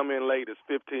 if you come in late, it's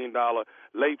 $15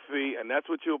 late fee, and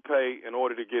that's what you'll pay in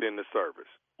order to get in the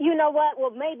service. You know what?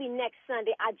 Well, maybe next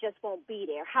Sunday I just won't be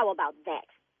there. How about that?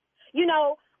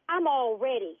 I'm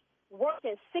already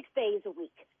working 6 days a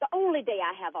week. The only day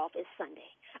I have off is Sunday.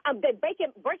 I'm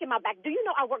breaking my back. Do you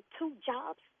know I work 2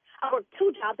 jobs? I work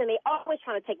 2 jobs, and they always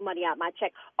trying to take money out of my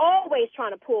check, always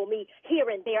trying to pull me here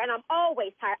and there, and I'm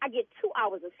always tired. I get 2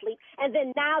 hours of sleep, and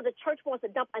then now the church wants to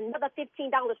dump another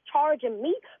 $15 charging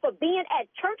me for being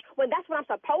at church when that's what I'm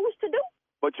supposed to do.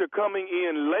 But you're coming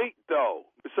in late, though,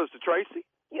 Sister Tracy.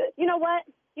 You know what?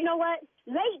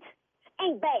 Late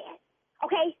ain't bad,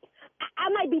 okay?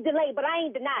 I might be delayed, but I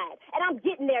ain't denied, and I'm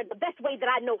getting there the best way that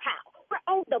I know how. We're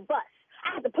on the bus.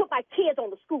 I have to put my kids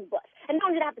on the school bus. And not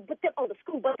only do I have to put them on the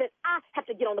school bus, but I have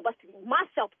to get on the bus to get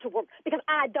myself to work because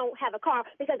I don't have a car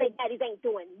because their daddies ain't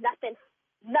doing nothing.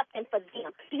 nothing for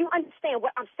them. Do you understand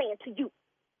what I'm saying to you?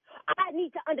 I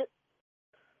need to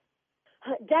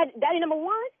Daddy number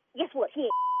one, guess what? He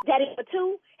ain't. Daddy number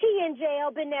two, he in jail,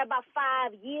 been there about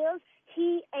 5 years.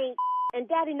 He ain't. And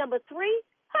daddy number three,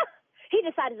 he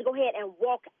decided to go ahead and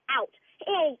walk out.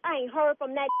 I ain't heard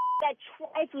from that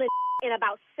trifling in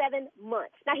about 7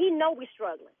 months. Now, he know we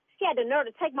struggling. He had the nerve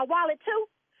to take my wallet, too.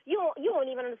 You don't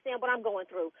even understand what I'm going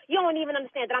through. You don't even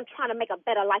understand that I'm trying to make a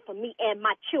better life for me and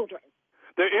my children.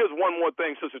 There is one more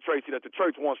thing, Sister Tracy, that the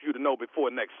church wants you to know before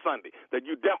next Sunday that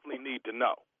you definitely need to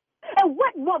know. And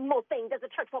what one more thing does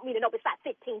the church want me to know besides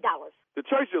 $15? The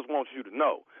church just wants you to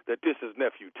know that this is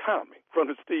Nephew Tommy from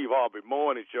the Steve Harvey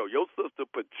Morning Show. Your sister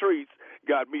Patrice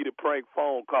got me to prank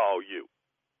phone call you.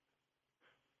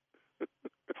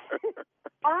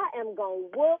 I am going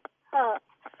to whoop her.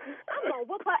 I'm going to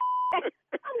whoop her.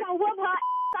 I'm going to whoop her.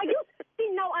 She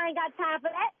know I ain't got time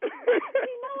for that.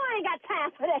 She know I ain't got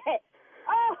time for that.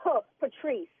 Oh,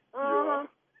 Patrice. Uh-huh.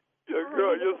 Yeah,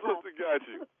 girl, your sister got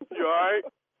you. You all right?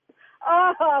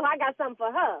 Oh, I got something for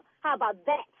her. How about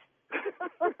that?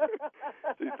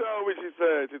 She told me, she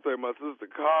said, my sister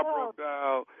car broke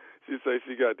down. She said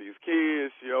she got these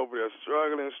kids. She over there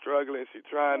struggling. She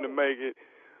trying to make it.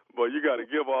 But you got to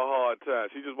give her a hard time.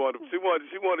 She wanted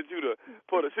you to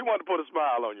put a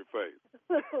smile on your face.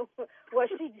 Well,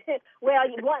 she did. Well,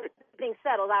 one thing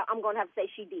settled. I'm going to have to say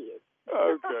she did.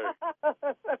 Okay.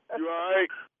 You all right?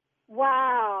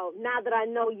 Wow. Now that I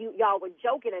know y'all were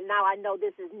joking, and now I know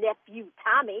this is Nephew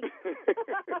Tommy.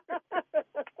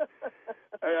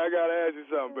 Hey, I got to ask you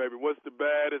something, baby. What's the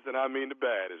baddest, and I mean the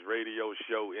baddest, radio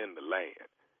show in the land?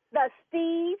 The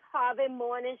Steve Harvey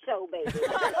Morning Show, baby.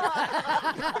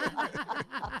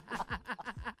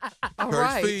 All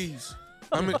right. Fees.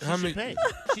 How many?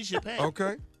 She should pay.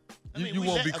 Okay. You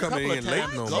won't be coming in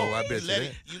late no more, I bet you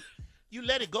that. You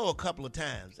let it go a couple of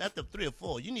times. After 3 or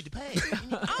 4, you need to pay.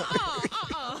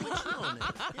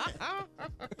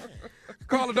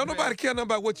 Carla, don't nobody care nothing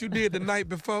about what you did the night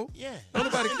before. Yeah. Don't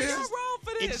nobody care. What's wrong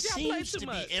for this? It seems to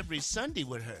be every Sunday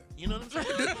with her. You know what I'm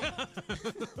saying?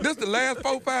 This the last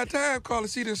 4 or 5 times, Carla,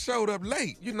 she done showed up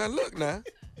late. You know, look now.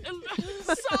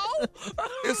 So?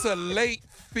 It's a late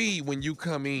fee when you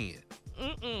come in.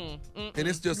 And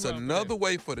it's just another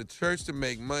way for the church to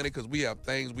make money because we have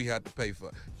things we have to pay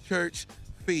for. Church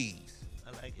fees.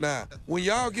 I like it. Now, when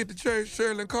y'all get to church,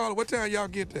 Shirley and Carla, what time y'all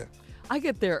get there? I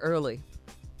get there early.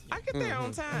 I get there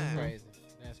on time. That's crazy.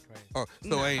 That's crazy. Oh,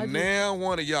 so ain't now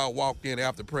one of y'all walked in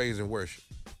after praise and worship.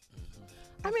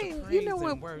 I mean, you know,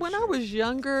 when I was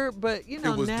younger, but, you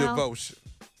know, it was now. Devotion.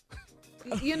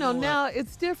 You know, now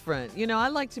it's different. You know, I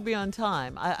like to be on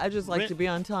time. I just like to be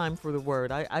on time for the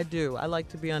word. I do. I like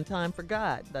to be on time for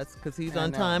God. That's because he's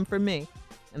on time for me.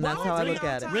 And that's how I look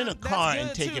at it. Rent a car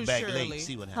and take too, it back Shirley. late.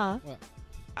 See what happens. Huh?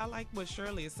 I like what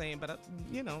Shirley is saying, but,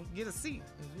 get a seat.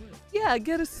 Yeah,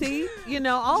 get a seat. You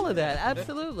know, all of that.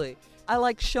 Absolutely. I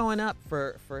like showing up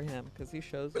for him because he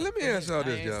shows But up. let me ask y'all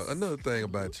this, y'all. Another thing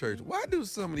about church. Why do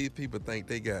some of these people think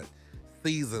they got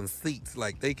season seats,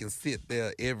 like they can sit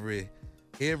there every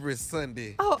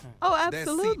Sunday? Oh,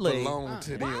 absolutely. That seat belongs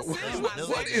to them.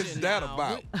 What is that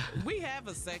about? We have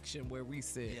a section where we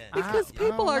sit. Because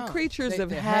people are creatures of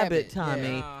habit,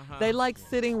 Tommy. Yeah. They like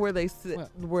sitting where they sit,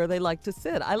 where they like to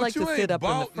sit. I like to sit up in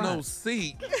the front. No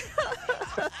seat.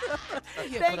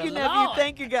 Thank you, nephew.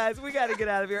 Thank you, guys. We got to get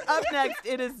out of here. Up next,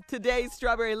 it is today's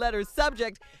Strawberry Letter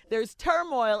subject. There's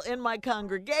turmoil in my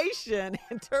congregation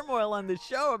and turmoil on the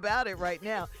show about it right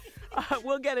now.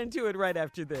 We'll get into it right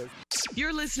after this.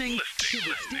 You're listening to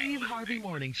the Steve Harvey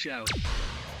Morning Show.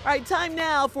 All right, time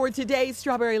now for today's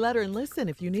Strawberry Letter. And listen,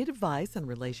 if you need advice on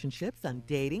relationships, on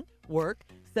dating, work,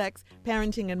 sex,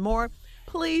 parenting, and more,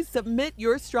 please submit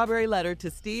your Strawberry Letter to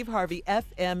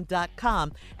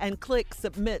steveharveyfm.com and click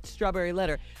Submit Strawberry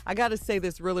Letter. I got to say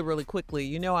this really, really quickly.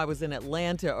 You know, I was in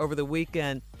Atlanta over the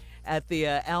weekend at the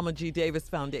Alma G. Davis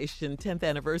Foundation 10th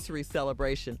anniversary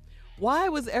celebration. Why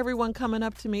was everyone coming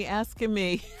up to me asking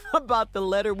me about the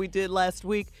letter we did last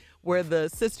week where the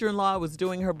sister-in-law was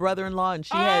doing her brother-in-law and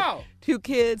she had 2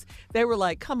 kids? They were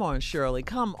like, come on, Shirley,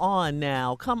 come on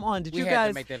now. Come on. Did you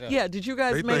guys make that up? Yeah, did you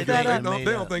guys make that up? They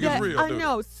don't think it's real, I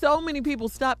know. So many people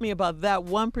stopped me about that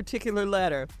one particular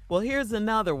letter. Well, here's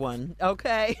another one,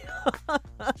 okay?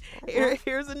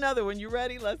 Here's another one. You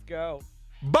ready? Let's go.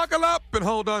 Buckle up and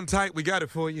hold on tight. We got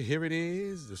it for you. Here it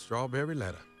is, the Strawberry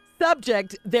Letter.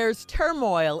 Subject, there's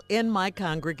turmoil in my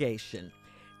congregation.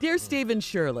 Dear Steve and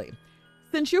Shirley,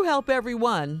 since you help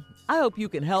everyone, I hope you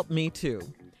can help me too.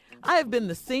 I have been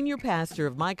the senior pastor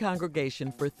of my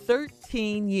congregation for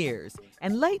 13 years,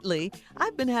 and lately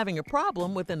I've been having a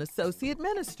problem with an associate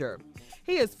minister.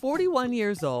 He is 41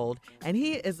 years old, and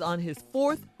he is on his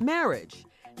 4th marriage.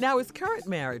 Now, his current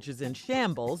marriage is in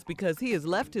shambles because he has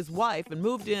left his wife and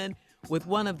moved in with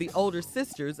one of the older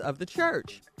sisters of the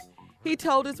church. He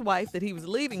told his wife that he was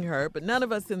leaving her, but none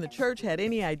of us in the church had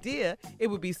any idea it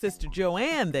would be Sister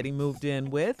Joanne that he moved in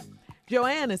with.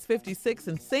 Joanne is 56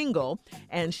 and single,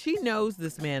 and she knows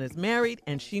this man is married,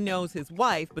 and she knows his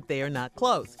wife, but they are not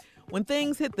close. When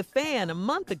things hit the fan a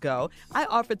month ago, I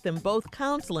offered them both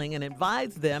counseling and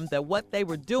advised them that what they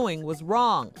were doing was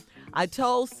wrong. I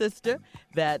told Sister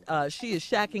that she is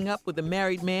shacking up with a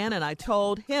married man, and I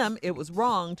told him it was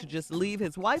wrong to just leave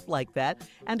his wife like that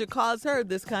and to cause her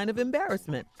this kind of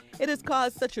embarrassment. It has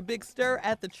caused such a big stir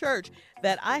at the church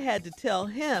that I had to tell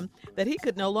him that he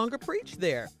could no longer preach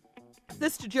there.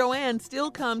 Sister Joanne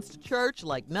still comes to church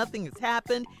like nothing has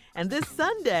happened, and this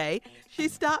Sunday, she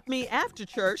stopped me after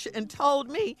church and told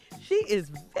me she is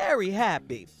very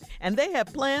happy, and they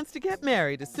have plans to get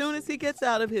married as soon as he gets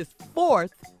out of his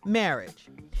 4th marriage.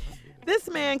 This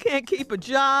man can't keep a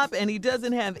job, and he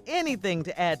doesn't have anything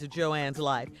to add to Joanne's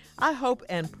life. I hope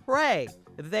and pray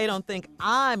that they don't think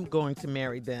I'm going to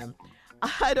marry them.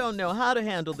 I don't know how to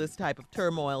handle this type of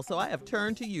turmoil, so I have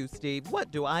turned to you, Steve. What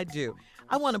do?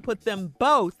 I want to put them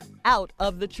both out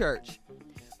of the church.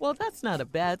 Well, that's not a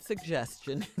bad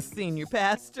suggestion, senior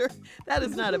pastor. That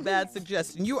is not a bad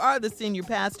suggestion. You are the senior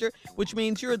pastor, which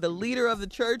means you're the leader of the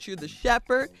church. You're the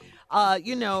shepherd.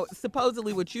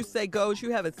 Supposedly what you say goes.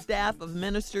 You have a staff of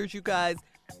ministers. You guys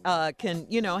can,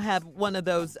 have one of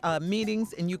those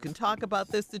meetings and you can talk about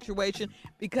this situation,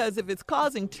 because if it's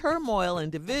causing turmoil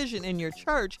and division in your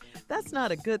church, that's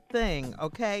not a good thing,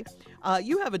 okay?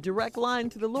 You have a direct line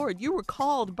to the Lord. You were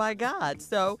called by God,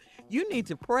 so you need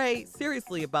to pray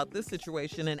seriously about this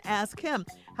situation and ask him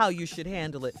how you should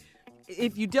handle it.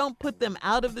 If you don't put them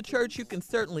out of the church, you can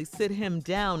certainly sit him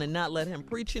down and not let him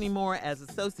preach anymore as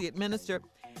associate minister.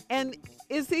 And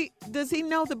does he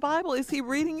know the Bible? Is he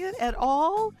reading it at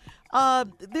all?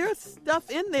 There's stuff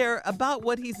in there about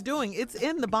what he's doing. It's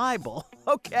in the Bible,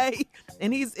 okay?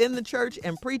 And he's in the church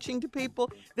and preaching to people.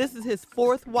 This is his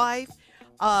 4th wife.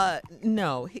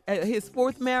 His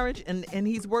 4th marriage, and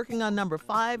he's working on number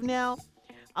 5 now.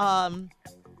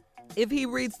 If he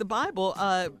reads the Bible,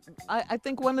 I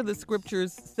think one of the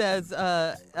scriptures says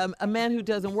a man who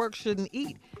doesn't work shouldn't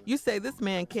eat. You say this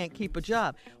man can't keep a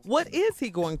job. What is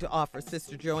he going to offer,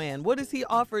 Sister Joanne? What has he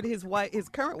offered his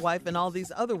current wife, and all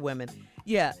these other women?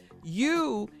 Yeah,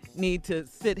 you need to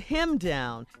sit him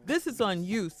down. This is on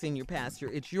you, senior pastor.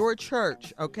 It's your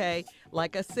church, okay?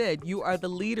 Like I said, you are the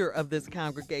leader of this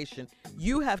congregation.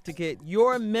 You have to get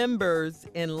your members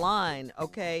in line,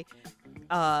 okay?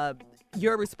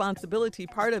 Your responsibility,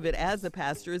 part of it as a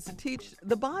pastor, is to teach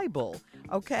the Bible,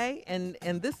 okay? And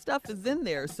this stuff is in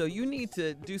there, so you need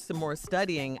to do some more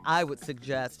studying, I would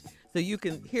suggest, so you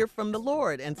can hear from the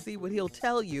Lord and see what he'll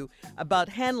tell you about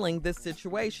handling this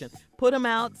situation. Put them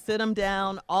out, sit them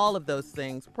down, all of those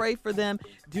things. Pray for them.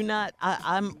 Do not,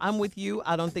 I'm with you.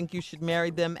 I don't think you should marry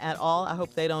them at all. I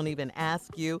hope they don't even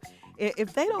ask you.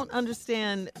 If they don't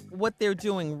understand what they're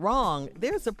doing wrong,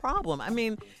 there's a problem. I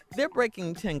mean, they're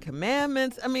breaking 10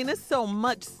 commandments. I mean, there's so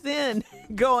much sin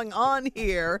going on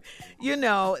here.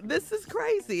 This is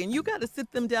crazy. And you got to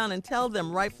sit them down and tell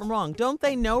them right from wrong. Don't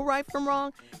they know right from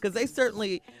wrong? Because they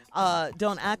certainly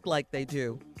don't act like they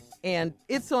do. And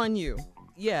it's on you.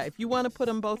 Yeah, if you want to put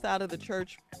them both out of the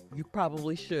church, you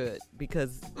probably should,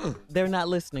 because they're not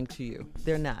listening to you.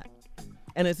 They're not.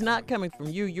 And it's not coming from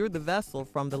you. You're the vessel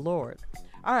from the Lord.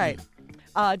 All right.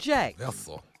 Jay.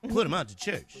 Vessel. Put him out the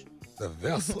church. The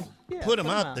vessel. Yeah, put him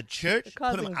out the church.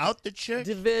 Put him out the church.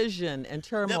 Division and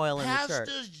turmoil in the church.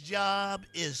 The pastor's job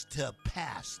is to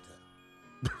pastor.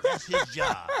 That's his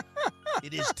job.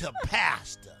 It is to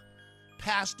pastor.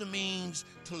 Pastor means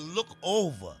to look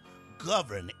over,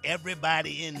 govern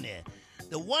everybody in there.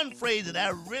 The one phrase that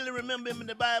I really remember in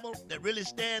the Bible that really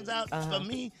stands out for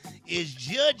me is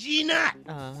judge ye not,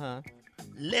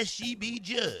 lest ye be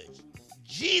judged.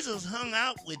 Jesus hung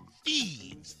out with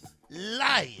thieves,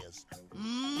 liars,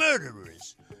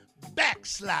 murderers,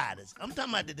 backsliders. I'm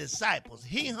talking about the disciples.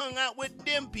 He hung out with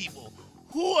them people.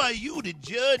 Who are you to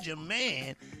judge a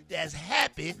man that's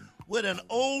happy with an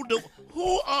older?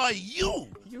 Who are you?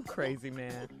 You crazy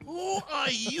man. Who are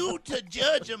you to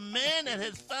judge a man that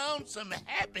has found some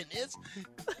happiness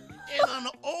in an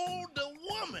older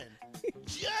woman?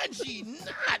 Judge ye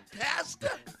not,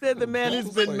 Pastor. Said the man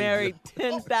who's been married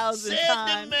 10,000 Said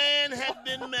times. the man had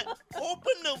been married.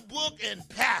 Open the book and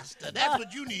pastor. That's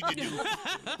what you need to do.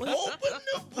 Open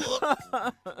the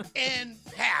book and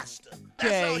pastor. That's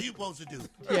Jay. all you're supposed to do.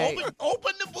 Jay.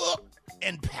 Open the book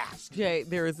and pastor. Jay,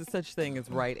 there is a such thing as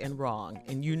right and wrong,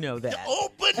 and you know that.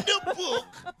 Open the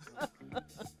book.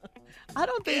 I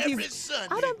don't think Every he's.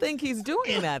 Sunday. I don't think he's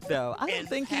doing that though. I don't and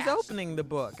think he's pastor. opening the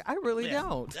book. I really Yeah,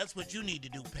 don't. That's what you need to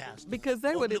do, pastor. Because they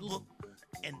Open would. the book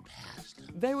and pastor.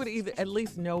 They would either at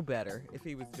least know better if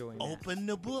he was doing that. Open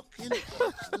the book and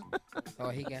pastor. Oh,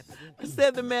 he got to do.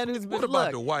 Said the man who's been. What about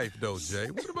look, the wife, though, Jay?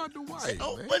 What about the wife, man?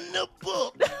 Open the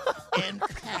book and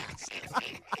pastor.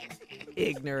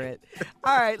 Ignorant.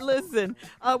 All right, listen.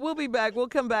 We'll be back. We'll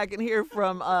come back and hear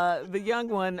from the young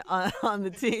one on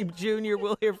the team, Junior.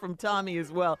 We'll hear from Tommy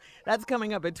as well. That's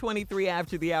coming up at 23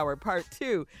 after the hour, part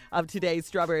 2 of today's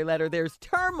Strawberry Letter. There's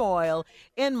turmoil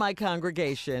in my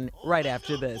congregation right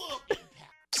after this.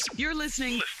 You're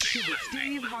listening to the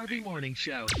Steve Harvey Morning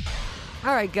Show.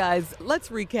 All right, guys, let's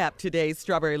recap today's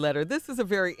Strawberry Letter. This is a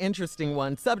very interesting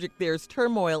one. Subject, there's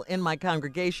turmoil in my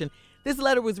congregation. This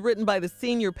letter was written by the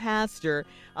senior pastor.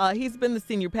 He's been the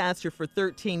senior pastor for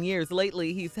 13 years.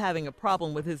 Lately, he's having a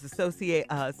problem with his associate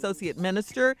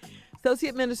minister.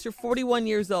 Associate minister, 41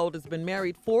 years old, has been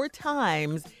married 4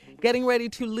 times, getting ready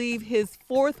to leave his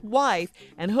 4th wife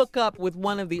and hook up with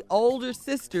one of the older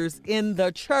sisters in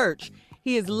the church.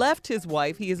 He has left his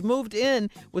wife. He has moved in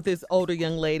with this older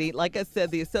young lady. Like I said,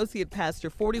 the associate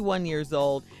pastor, 41 years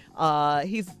old.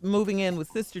 He's moving in with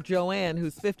Sister Joanne,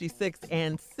 who's 56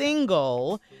 and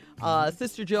single.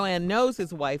 Sister Joanne knows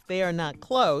his wife. They are not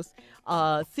close.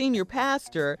 Senior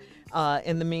pastor,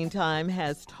 in the meantime,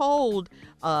 has told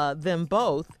them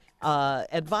both,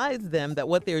 advised them that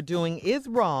what they're doing is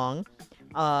wrong.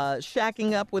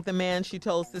 Shacking up with a man, she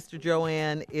told Sister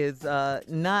Joanne, is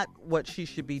not what she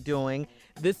should be doing.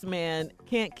 This man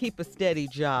can't keep a steady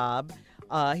job.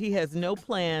 He has no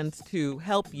plans to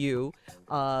help you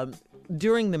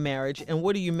during the marriage. And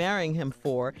what are you marrying him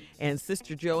for? And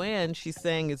Sister Joanne, she's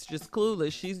saying it's just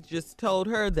clueless. She's just told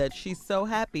her that she's so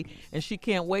happy and she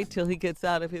can't wait till he gets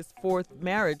out of his 4th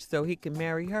marriage so he can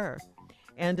marry her.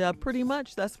 And pretty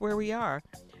much that's where we are.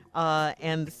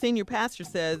 And the senior pastor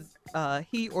says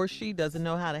he or she doesn't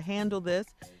know how to handle this,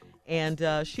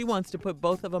 and she wants to put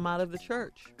both of them out of the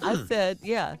church. I said,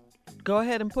 yeah, go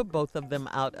ahead and put both of them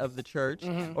out of the church,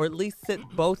 or at least sit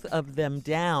both of them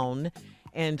down.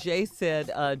 And Jay said,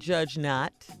 judge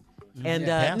not. And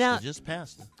pastor, now, just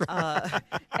pastor.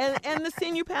 and the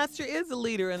senior pastor is a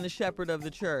leader and the shepherd of the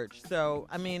church. So,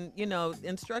 I mean, you know,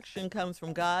 instruction comes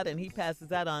from God, and he passes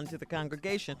that on to the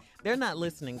congregation. They're not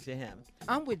listening to him.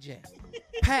 I'm with Jay,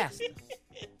 pastor.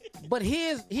 But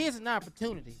here's an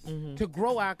opportunity to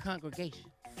grow our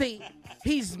congregation. See,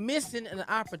 he's missing an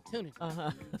opportunity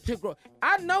to grow.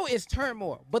 I know it's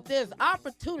turmoil, but there's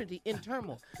opportunity in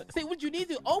turmoil. See, what you need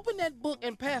to open that book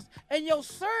and pass, and your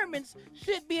sermons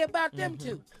should be about them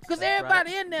too, because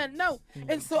everybody in there know.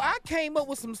 And so I came up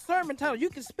with some sermon titles you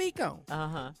can speak on,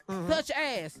 such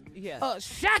as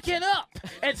shacking up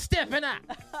and stepping out.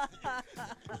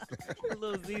 A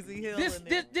little ZZ Hill.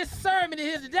 This sermon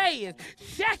here today is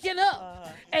shacking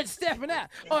up and stepping out.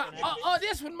 Or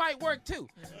this one might work too.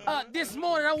 This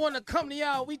morning I want to come to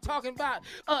y'all. We talking about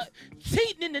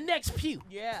cheating in the next pew.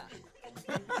 Yeah.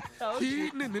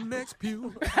 Cheating in the next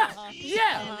pew.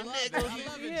 Yeah.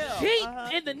 Cheat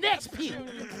in the next pew.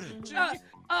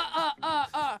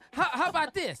 How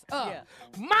about this?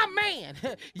 My man,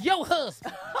 your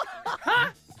husband. Huh?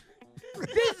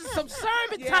 These are some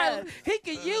sermon titles he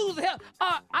can use.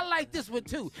 I like this one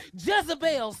too.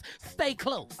 Jezebels stay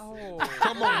close. Oh,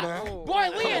 come on now. Boy,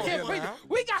 we in here preaching.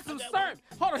 We got some sermon.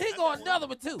 Hold on, here go another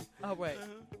one too. Oh, wait.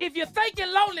 If you think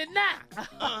you're lonely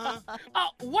now,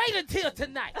 wait until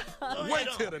tonight. Wait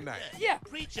till tonight. Yeah.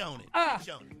 Preach on it. Preach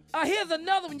on it. Here's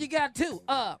another one you got too.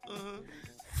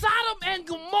 Sodom and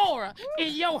Gomorrah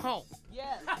in your home.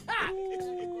 Yes.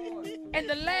 And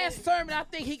the last sermon I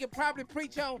think he could probably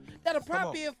preach on that'll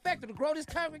probably be effective to grow this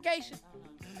congregation.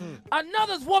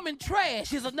 Another woman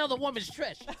trash is another woman's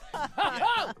treasure.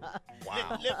 Wow.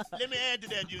 Let me add to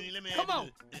that, Junior. Let me add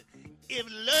to that. If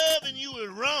loving you is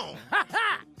wrong, I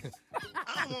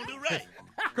don't want to do right.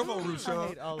 Come on, Rushawn. I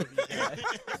hate all of you guys.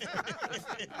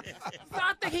 So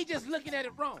I think he's just looking at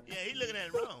it wrong. Yeah, he's looking at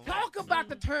it wrong. Talk about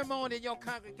the turmoil in your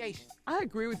congregation. I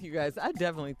agree with you guys. I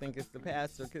definitely think it's the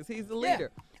pastor because he's the leader.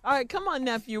 All right, come on,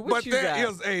 nephew. What But you there got?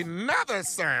 is another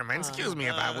sermon. Excuse me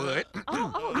if I would.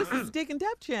 Oh, this is Deacon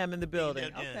Def Jam in the building.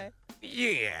 Def Jam. Okay.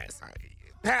 Yes.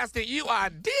 Pastor, you are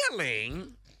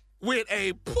dealing with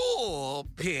a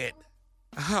pulpit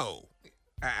hoe.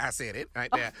 I said it right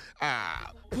there.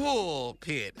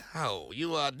 Pulpit hoe.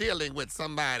 You are dealing with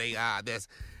somebody that's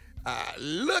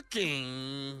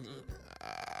looking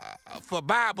for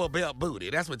Bible belt booty.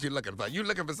 That's what you're looking for. You're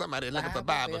looking for somebody looking for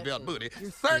Bible belt booty.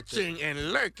 Searching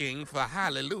and lurking for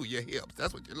hallelujah hips.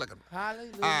 That's what you're looking for.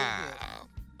 Hallelujah.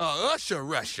 Usher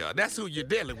Russia. That's who you're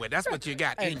dealing with. That's what you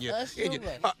got in your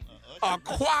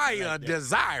acquire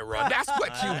desirer. That's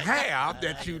what you have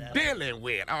that you're dealing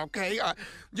with, okay?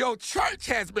 Your church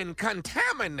has been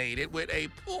contaminated with a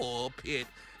pulpit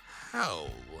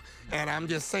hoe. And I'm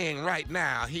just saying right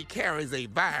now, he carries a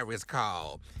virus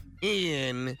called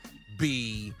NBV.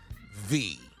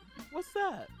 What's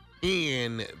that?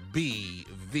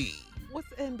 NBV. What's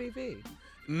NBV?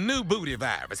 New booty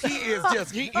virus. He is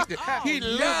just, he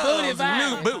loves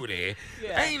new booty.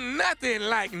 Yeah. Ain't nothing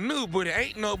like new booty.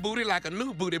 Ain't no booty like a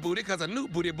new booty because a new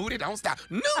booty don't stop.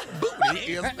 New booty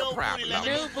is the problem.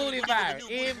 New booty virus.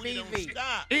 NBV.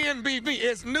 NBV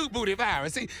is new booty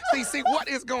virus. See, what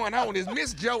is going on is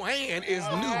Miss Joanne is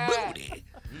new booty.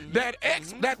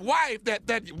 That wife that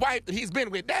he's been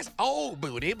with, that's old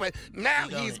booty, but now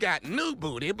he's got new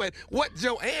booty. But what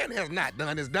Joanne has not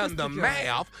done is done the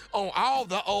math on all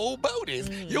the old booties.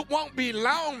 You won't be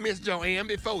long, Miss Joanne,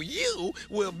 before you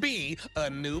will be a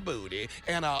new booty.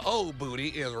 And our old booty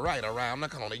is right around the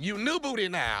corner. You new booty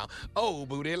now, old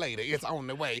booty later. It's on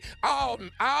the way. All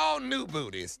new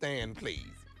booties, stand please.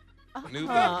 New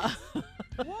booties.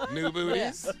 New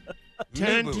booties.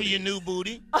 Turn to your new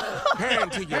booty. Turn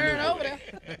to your new over booty.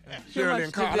 there. Shirley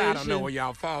and Carla, I don't know where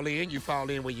y'all fall in. You fall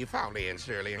in where you fall in,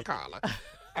 Shirley and Carla.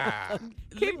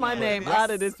 Keep my name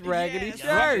out of this raggedy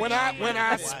church. When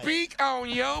I speak on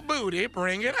your booty,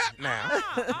 bring it up now.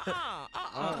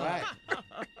 All right.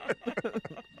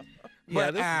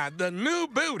 But the new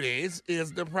booties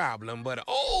is the problem, but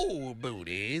old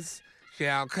booties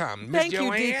shall come. Thank Miss you,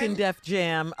 Joanne, Deacon Def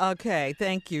Jam. Okay,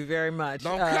 thank you very much.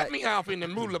 Don't cut me off in the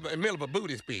middle of a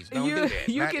booty speech. Don't do that.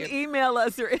 You can email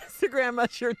us or Instagram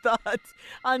us your thoughts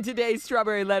on today's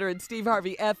Strawberry Letter at Steve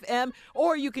Harvey FM,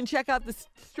 or you can check out the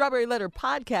Strawberry Letter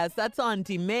podcast. That's on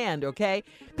demand, okay?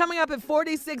 Coming up at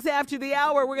 46 after the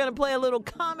hour, we're going to play a little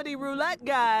Comedy Roulette,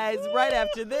 guys, right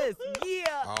after this.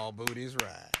 Yeah. All booties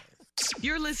rise.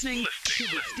 You're listening to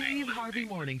the Steve Harvey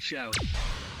Morning Show.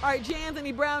 All right, J.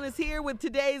 Anthony Brown is here with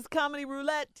today's Comedy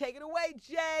Roulette. Take it away,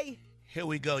 Jay. Here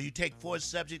we go. You take 4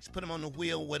 subjects, put them on the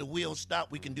wheel. Where the wheel stop,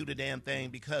 we can do the damn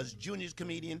thing because Junior's a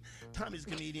comedian, Tommy's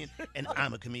a comedian, and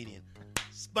I'm a comedian.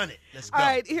 Spun it. Let's go. All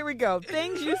right, here we go.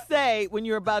 Things you say when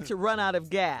you're about to run out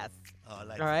of gas. Oh, I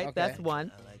like All right, that. that's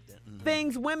one. I like that. Mm-hmm.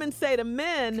 Things women say to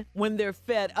men when they're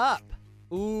fed up.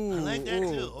 Ooh, I like that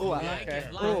too. Ooh, I like it.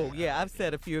 Oh, yeah, I've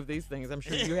said a few of these things. I'm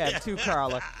sure you have too,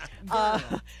 Carla.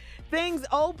 Things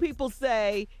old people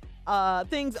say,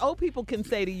 things old people can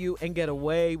say to you and get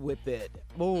away with it.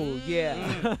 Oh,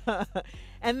 yeah.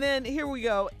 And then here we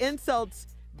go. Insults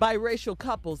biracial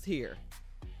couples here.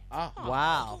 Oh.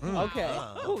 Wow. Okay.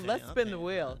 Ooh, let's spin the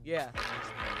wheel. Yeah.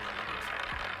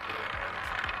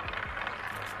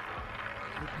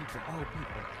 Old people.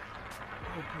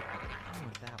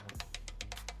 That one.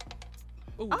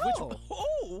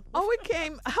 It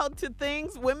came out to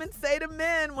things women say to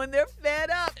men when they're fed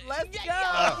up. Let's go.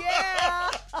 Yeah.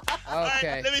 Okay. All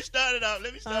right, let me start it off.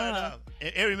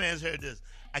 And every man's heard this.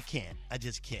 I can't. I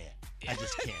just can't. I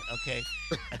just can't. Okay.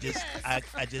 I just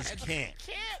can't.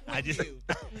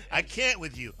 I can't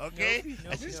with you. Okay.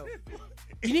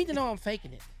 You need to know I'm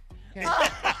faking it. Okay?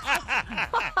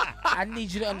 I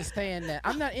need you to understand that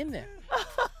I'm not in there.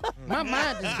 My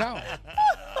mind is gone.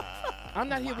 I'm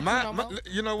not here with you no more.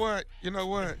 You know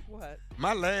what? What?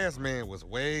 My last man was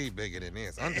way bigger than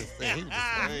this. I'm just saying, he was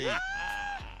just way.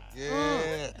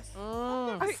 Yes.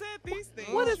 I said these things.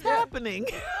 What is happening?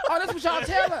 Oh, that's what y'all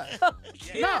tell us. No,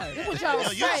 that's what y'all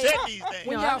say. You said these things.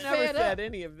 When No, y'all I've never fed said up.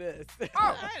 any of this.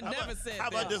 I never said How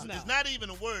about this? No. It's not even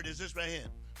a word. It's just right here.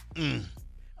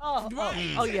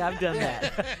 Oh, yeah, I've done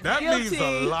that. That Guilty. means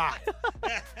a lot.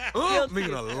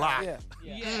 Mean a lot.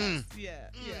 Yeah. Yeah.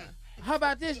 How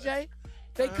about this, Jay?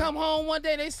 They come home one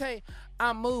day, they say,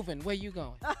 I'm moving. Where you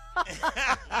going?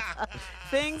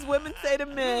 Things women say to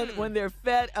men when they're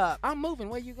fed up. I'm moving.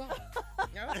 Where you going?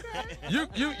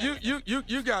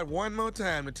 You got one more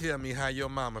time to tell me how your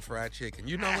mama fried chicken.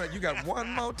 You know what? You got one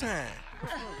more time.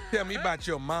 Tell me about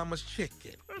your mama's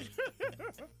chicken.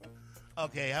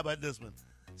 Okay, how about this one?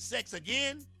 Sex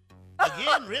again?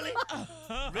 Again? Really?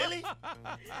 Really?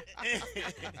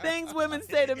 Things women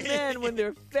say to men when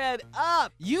they're fed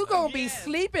up. You gonna be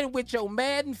sleeping with your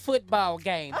Madden football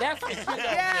game. That's what you gonna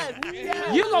Yes. do.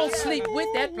 You gonna sleep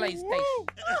with that PlayStation.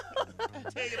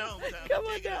 Take it home, Tom. Come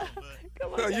on, Take it down. home, bud.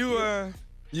 Come on.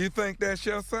 So You think that's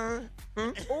your son?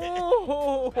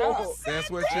 Oh, that's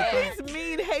what you think? These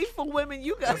mean, hateful women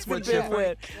you guys have what been you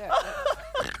with.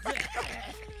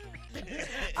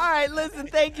 All right, listen,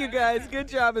 thank you guys. Good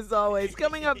job as always.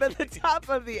 Coming up at the top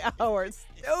of the hour,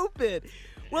 stupid.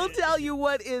 We'll tell you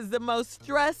what is the most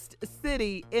stressed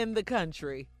city in the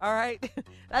country. All right?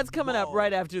 That's coming up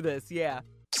right after this. Yeah.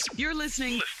 You're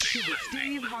listening to the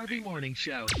Steve Harvey Morning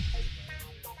Show.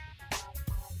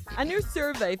 A new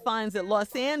survey finds that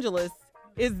Los Angeles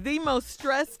is the most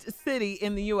stressed city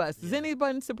in the U.S. Is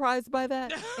anybody surprised by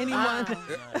that? Anyone?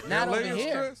 Not over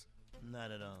here.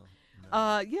 Not at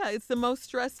all. Yeah, it's the most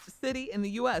stressed city in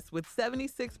the U.S., with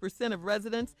 76% of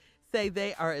residents say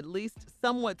they are at least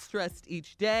somewhat stressed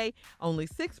each day. Only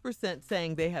 6%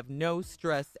 saying they have no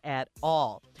stress at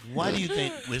all. Why do you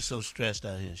think we're so stressed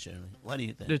out here, Shirley? Why do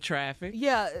you think? The traffic.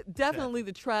 Yeah, definitely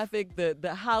the traffic,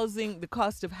 the housing, the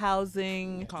cost of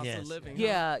housing. Cost of living.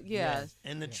 Yeah, yeah. Yes.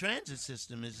 And the transit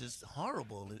system is just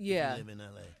horrible if Yeah. you live in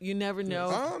L.A. You never know.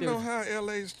 I don't know how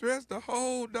L.A. is stressed. The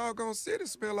whole doggone city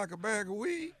smell like a bag of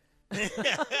weed.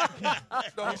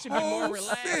 The should be more whole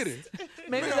relaxed. city.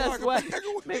 Maybe smell that's like a why. bag of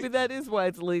weed. Maybe that is why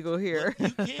it's legal here. You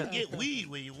can't get weed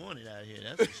where you want it out here.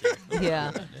 That's for sure.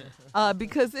 Yeah,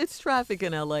 because it's traffic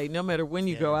in LA. No matter when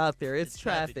you go out there, it's The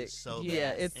traffic. is so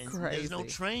Yeah, bad. it's And crazy. There's no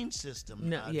train system.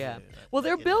 No, out yeah. here. Well,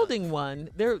 they're building one.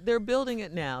 They're building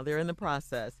it now. They're in the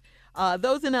process.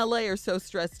 Those in LA are so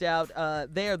stressed out.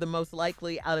 They are the most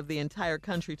likely out of the entire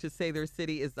country to say their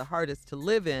city is the hardest to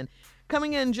live in.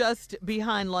 Coming in just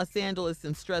behind Los Angeles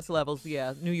in stress levels,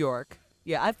 New York.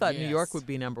 Yeah, I thought New York would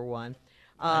be number one.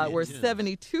 Where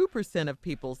 72% of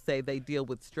people say they deal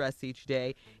with stress each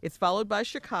day. It's followed by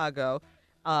Chicago.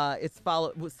 It's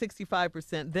followed with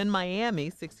 65%. Then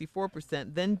Miami,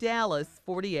 64%. Then Dallas,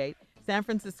 48%. San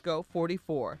Francisco,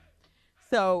 44%.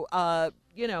 So,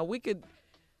 we could.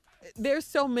 There's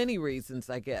so many reasons,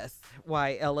 I guess,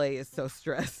 why L.A. is so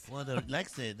stressed. Well, like I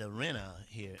said, the rent out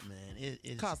here, man,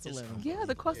 it's cost of living. Yeah,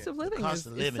 the cost of living cost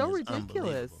of is living so is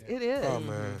ridiculous. unbelievable. It is. Oh,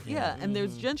 man. Yeah, and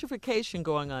there's gentrification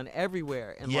going on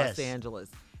everywhere in Los Yes. Angeles.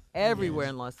 Everywhere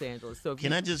in Los Angeles. So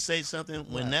Can I just say something?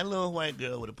 When that little white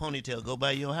girl with a ponytail go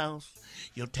by your house,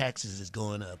 your taxes is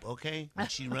going up, okay? When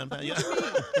she run by your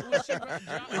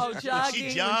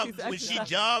jogging. when she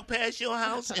jog past your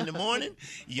house in the morning,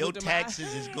 your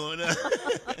taxes is going up.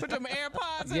 Put them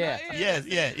AirPods in Yeah. her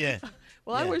ear. Yeah.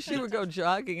 Well, I wish she would go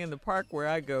jogging in the park where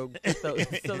I go so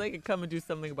they could come and do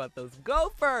something about those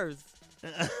gophers.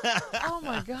 Oh,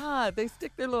 my God. They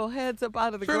stick their little heads up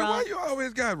out of the Shirley, ground. why you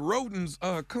always got rodents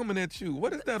coming at you?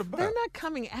 What is that about? They're not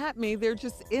coming at me. They're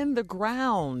just in the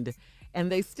ground.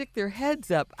 And they stick their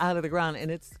heads up out of the ground. And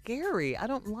it's scary. I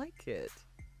don't like it.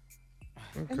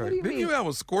 And what do Okay. you Didn't mean? you have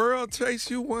a squirrel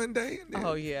chase you one day? And then-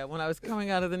 Oh, yeah. When I was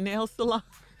coming out of the nail salon.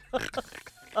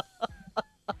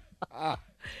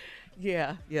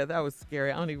 Yeah, that was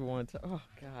scary. I don't even want to. Oh,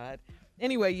 God.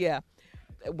 Anyway, yeah.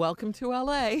 Welcome to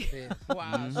L.A.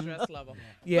 Wow, stress level.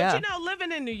 Yeah. But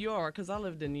living in New York, because I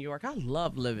lived in New York, I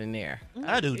love living there.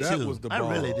 I do That too. was the I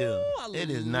really do. Ooh, I It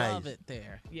is love nice. it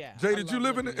there. Yeah. Jay, I did you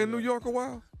love live living in New York a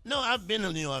while? No, I've been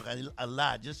to New York a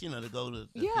lot, just to go to the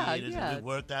theaters. yeah. And we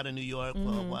worked out in New York for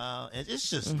a while, and it's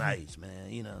just nice,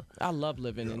 man. I love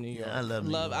living in New York. Yeah, I love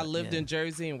New York, I lived yeah. in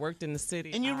Jersey and worked in the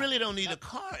city. And you really don't need a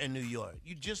car in New York.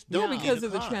 You just Yeah, don't because need a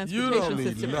of the car. transportation You don't need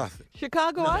system. nothing.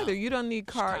 Chicago either. You don't need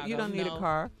car. Chicago, you don't need no. a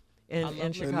car in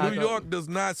And Chicago. New York does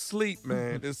not sleep,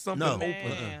 man. There's something No.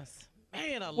 open.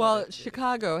 Man, I love Well, it.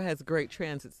 Chicago has a great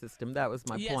transit system. That was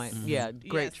my Yes. point. Yeah,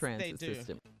 great Yes, transit they do.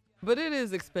 system. But it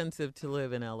is expensive to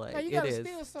live in L.A. Now you It gotta is.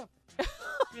 steal something. Yeah,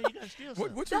 you gotta steal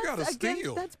something. What you got to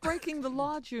steal? That's breaking the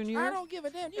law, Junior. I don't give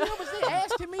a damn. You know what they're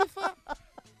asking me for?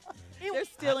 They're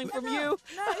stealing from you.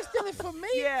 No, they're stealing from me.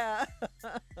 Yeah.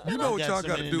 You know I what got y'all so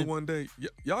got to many do in the- one day?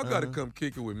 Y'all got to come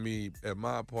kick it with me at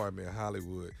my apartment in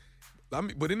Hollywood.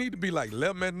 But it need to be like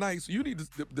 11 at night. So you need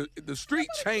to, the street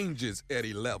changes at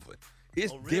 11.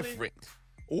 It's Oh, really? different.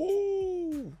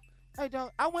 Ooh. Hey,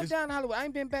 dog, I went down to Hollywood. I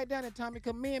ain't been back down there, Tommy,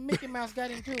 because me and Mickey Mouse got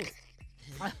into it.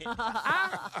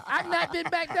 I've not been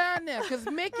back down there because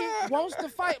Mickey wants to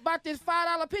fight about this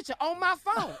 $5 picture on my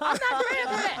phone. I'm not paying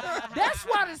for that. That's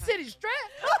why the city's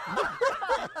stressed.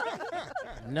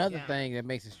 Another thing that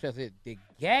makes it stressful is the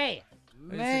gas.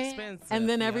 It's Man. expensive. And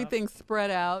then yeah. everything's spread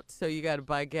out, so you got to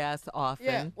buy gas often.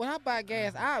 Yeah, when I buy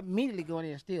gas, I immediately go in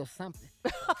there and steal something.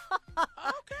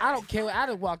 I don't care. I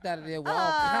just walked out of there with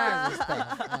all kinds of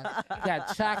stuff.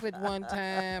 Got chocolate one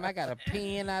time. I got a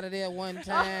pen out of there one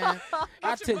time.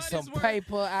 I took some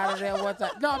paper out of there one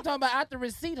time. No, I'm talking about out the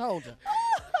receipt holder.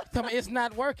 Tell me it's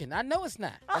not working. I know it's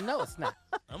not.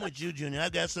 I'm with you, Junior. I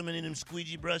got so many of them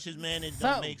squeegee brushes, man. It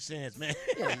don't make sense, man.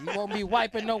 Yeah, you won't be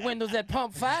wiping no windows at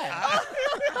Pump 5.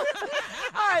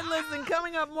 All right, listen,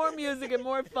 coming up, more music and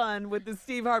more fun with the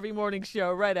Steve Harvey Morning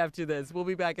Show right after this. We'll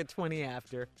be back at 20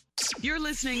 after. You're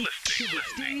listening to the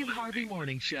Steve Harvey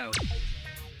Morning Show.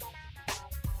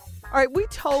 All right, we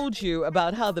told you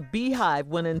about how the Beyhive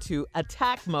went into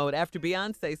attack mode after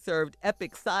Beyonce served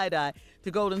epic side-eye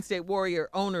to Golden State Warrior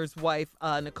owner's wife,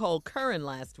 Nicole Curran,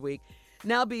 last week.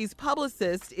 Now B's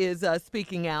publicist is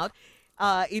speaking out.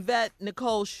 Yvette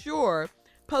Nicole Shore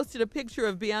posted a picture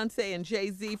of Beyonce and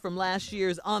Jay-Z from last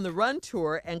year's On the Run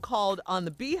tour and called on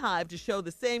the Beyhive to show the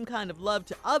same kind of love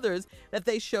to others that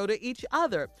they show to each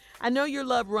other. I know your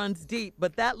love runs deep,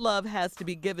 but that love has to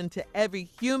be given to every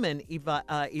human,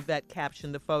 Yvette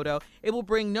captioned the photo. It will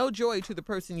bring no joy to the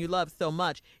person you love so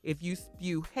much if you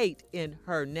spew hate in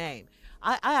her name.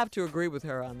 I have to agree with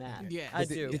her on that. Yeah, I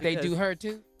do. Did they do her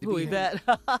too? Who, Yvette?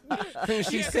 When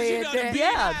she said that?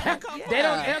 Yeah.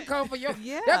 They'll come for you.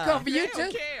 Yeah. They'll come for you They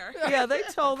don't too. care. Yeah, they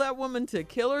told that woman to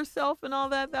kill herself and all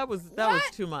that. That was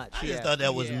too much. I just thought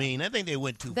that was mean. I think they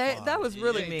went too far. That was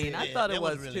really mean. I thought it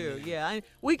was really too. mean. Yeah,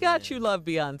 we got you. Love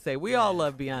Beyonce. We all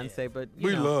love Beyonce, but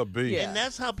We love B. Yeah. And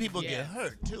that's how people get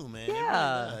hurt too, man.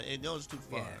 Yeah. It goes too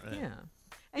far. Right? Yeah.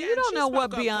 And Yeah, you don't she know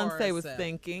what spoke up for Beyonce was herself.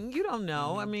 thinking. You don't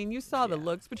know. I mean, you saw the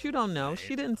looks, but you don't know.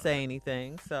 She didn't say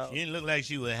anything. So She didn't look like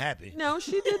she was happy. no,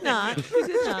 she did not. She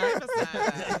did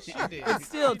not. She did. But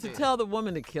still, to tell the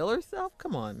woman to kill herself,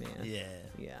 come on, man. Yeah.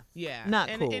 Yeah. Yeah. Not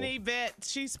and, cool. And Yvette,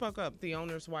 she spoke up, the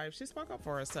owner's wife, she spoke up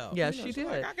for herself. Yeah, You know, she she's did.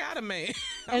 Like, I got a man.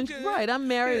 And good. right, I'm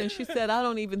married, and she said, I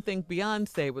don't even think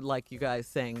Beyonce would like you guys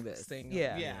saying this.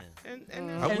 Yeah. I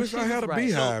And wish she I had was a right.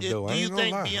 beehive, So, though. do I you ain't gonna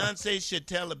think lie. Beyonce should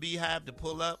tell a Beehive to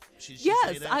pull up? Should she say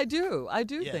Yes, that? I do. I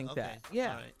do Yeah, think okay. that. Yeah.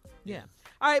 All right. Yeah.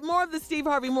 All right, more of the Steve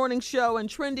Harvey Morning Show and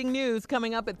trending news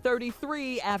coming up at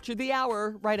 33 after the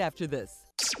hour, right after this.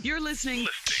 You're listening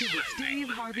to the Steve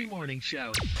Harvey Morning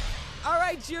Show. All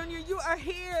right, Junior, you are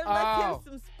here. Let's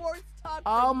hear some sports talk.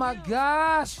 Oh from my you.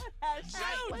 gosh.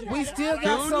 We still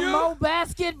got some Junior? more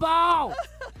basketball.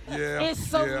 Yeah, It's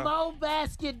some yeah. more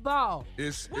basketball.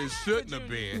 It shouldn't have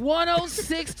been.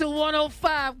 106 to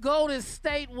 105. Golden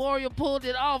State Warrior pulled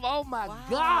it off. Oh my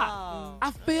God.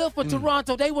 I feel for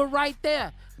Toronto. They were right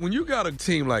there. When you got a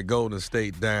team like Golden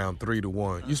State down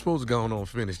 3-1, you're supposed to go on and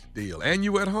finish the deal. And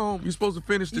you at home, you're supposed to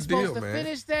finish the You're deal, supposed to man.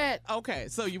 finish that. Okay,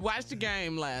 so you watched the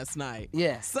game last night.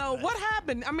 Yeah. So what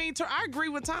happened? I mean, I agree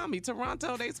with Tommy.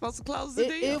 Toronto, they supposed to close the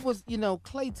deal. It was,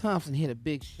 Klay Thompson hit a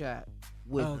big shot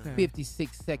with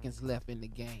 56 seconds left in the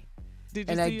game. Did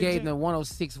you And that see it, gave Jay? them a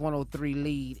 106-103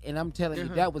 lead. And I'm telling you,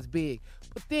 that was big.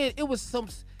 But then it was some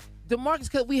DeMarcus,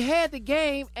 because we had the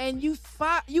game, and you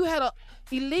had a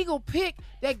illegal pick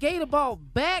that gave the ball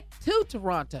back to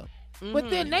Toronto. But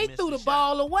then they threw the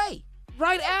ball away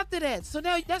right after that. So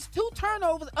now that's 2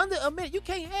 turnovers under a minute. You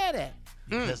can't have that.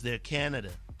 Because they're Canada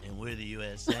and we're the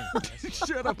USA.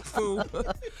 Shut up, fool.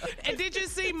 And did you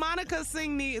see Monica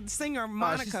sing the singer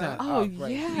Monica? Oh,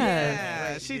 great.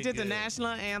 Yeah, Right, she she did the good. national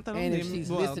anthem. And if the- she's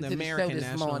well, listened the to the show American this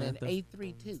national morning, anthem.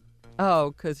 832.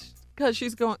 Oh, because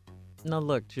she's going. No,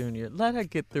 look, Junior, let her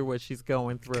get through what she's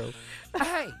going through.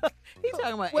 Hey. He's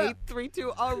talking about Well,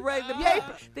 832 already. The yeah.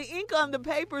 paper, the ink on the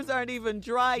papers aren't even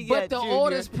dry yet. But the Junior.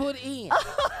 order's put in.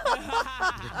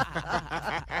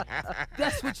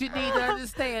 That's what you need to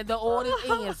understand. The order's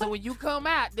in. So when you come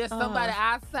out, there's somebody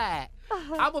outside.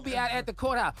 I'm going to be out at the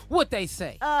courthouse. What they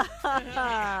say? So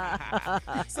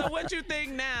what you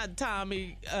think now,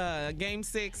 Tommy? Game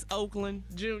 6, Oakland,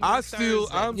 Junior. I'm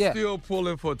Thursday. still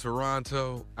pulling for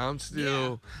Toronto. I'm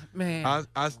still, Man.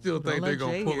 I still think let they're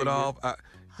gonna Jay pull hear it you. off.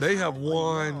 They have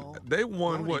won. know. They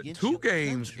won what against 2 your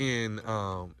games in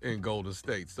Golden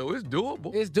State, so it's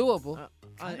doable. It's doable.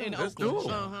 In That's Oakland.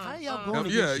 doable. How y'all going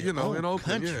against Yeah, your own in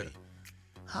Oakland, country? yeah.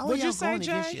 How are What'd you y'all say, going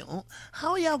against Jay? your own?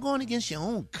 How are y'all going against your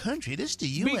own country? This the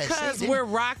USA. Because They- we're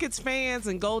Rockets fans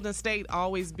and Golden State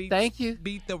always beat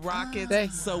the Rockets.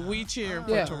 Thank you. So we cheering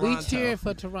for Yeah, Toronto. we cheering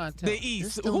for Toronto. The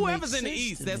East. This don't Whoever's make in the sense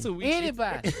East, to that's me. who we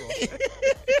Anybody.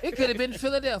 It could have been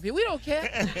Philadelphia. We don't care.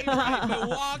 cheer. Right,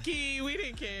 Milwaukee, we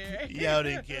didn't care. Y'all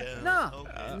didn't care. No.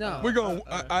 Okay. No. We're going.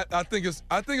 I think it's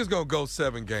gonna go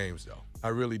 7 games though. I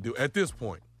really do. At this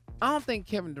point. I don't think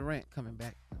Kevin Durant coming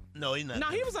back. No, he's not. No,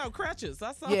 he was on crutches.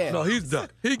 I saw Yeah. him. No, he's done.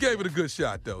 He gave it a good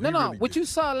shot though. No, He no. really What did. you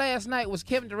saw last night was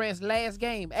Kevin Durant's last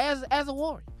game as a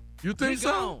Warrior. You think He so?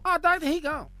 gone. Oh, Doctor, he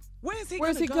gone. Where's he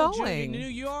Where's gonna he go, Junior? going? New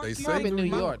York? They You say know? Probably New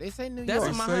New York. They say New That's York.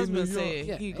 what my They say husband New York. said.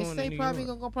 Yeah, He they going say to New probably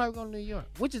York. gonna go to New York,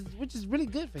 which is really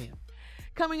good for him.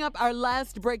 Coming up, our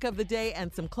last break of the day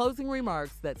and some closing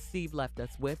remarks that Steve left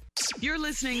us with. You're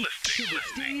listening to the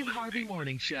Steve Harvey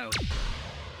Morning Show.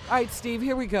 All right, Steve,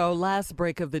 here we go. Last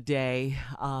break of the day.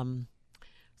 Some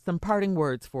parting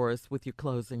words for us with your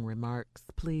closing remarks,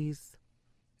 please.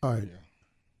 All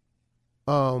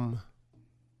right.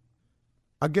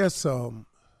 I guess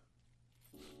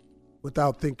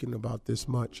without thinking about this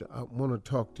much, I want to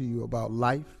talk to you about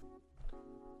life,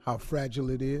 how fragile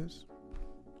it is.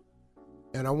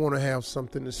 And I want to have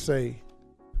something to say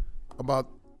about,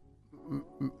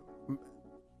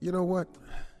 you know what?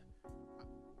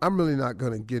 I'm really not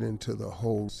going to get into the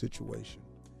whole situation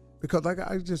because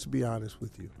I just be honest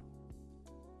with you.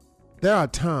 There are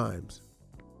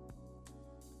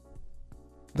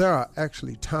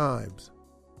actually times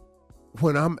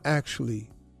when I'm actually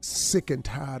sick and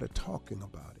tired of talking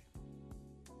about it.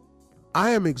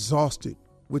 I am exhausted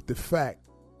with the fact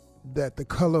that the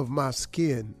color of my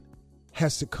skin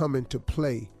has to come into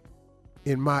play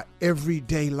in my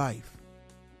everyday life,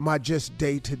 my just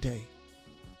day to day.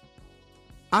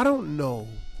 I don't know.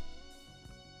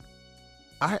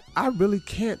 I really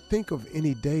can't think of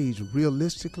any days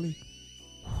realistically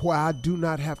where I do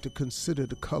not have to consider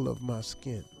the color of my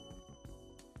skin,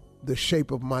 the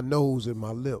shape of my nose and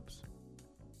my lips.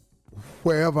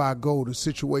 Wherever I go, the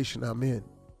situation I'm in.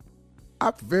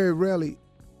 I very rarely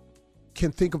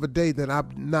can think of a day that I'm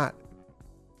not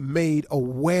made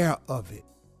aware of it,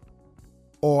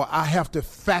 or I have to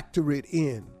factor it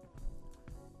in.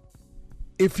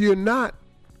 If you're not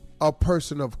a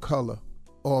person of color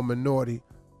or a minority,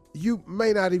 you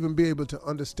may not even be able to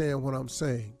understand what I'm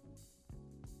saying.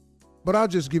 But I'll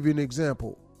just give you an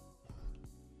example.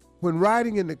 When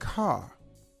riding in the car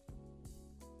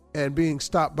and being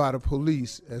stopped by the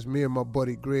police, as me and my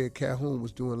buddy Greg Calhoun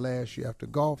was doing last year after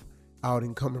golf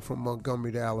outing, coming from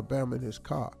Montgomery to Alabama in his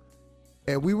car.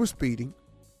 And we were speeding,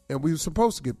 and we were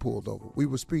supposed to get pulled over. We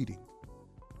were speeding.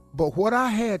 But what I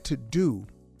had to do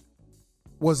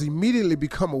was immediately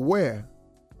become aware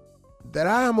that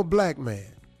I am a black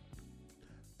man.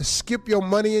 Skip your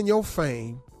money and your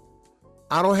fame.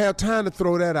 I don't have time to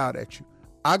throw that out at you.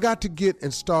 I got to get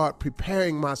and start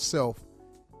preparing myself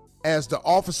as the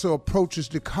officer approaches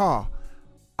the car.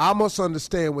 I must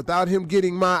understand, without him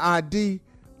getting my ID,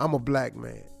 I'm a black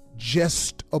man,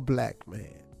 just a black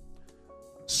man.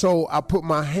 So I put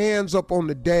my hands up on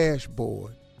the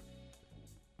dashboard,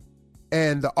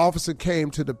 and the officer came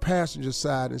to the passenger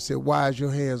side and said, "Why is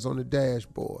your hands on the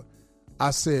dashboard?"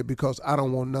 I said, "Because I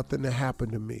don't want nothing to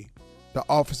happen to me." The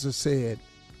officer said,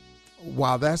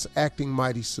 "Wow, that's acting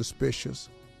mighty suspicious."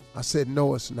 I said,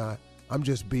 "No, it's not. I'm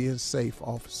just being safe,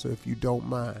 officer, if you don't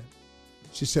mind."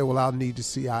 She said, "Well, I'll need to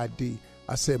see ID."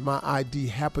 I said, "My ID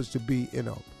happens to be in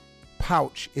a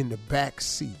pouch in the back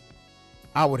seat.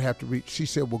 I would have to reach." She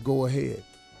said, "Well, go ahead."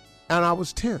 And I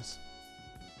was tense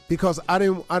because I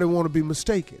didn't want to be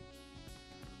mistaken.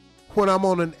 When I'm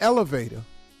on an elevator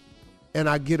and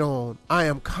I get on, I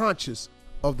am conscious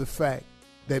of the fact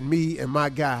that me and my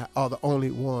guy are the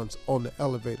only ones on the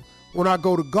elevator. When I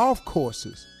go to golf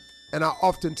courses, and I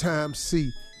oftentimes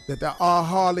see that there are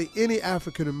hardly any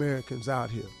African Americans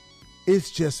out here,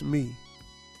 it's just me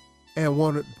and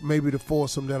one of maybe the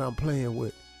foursome that I'm playing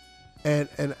with. And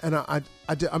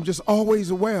I'm just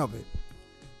always aware of it.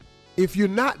 If you're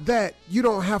not that, you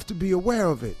don't have to be aware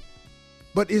of it.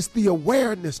 But it's the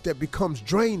awareness that becomes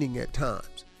draining at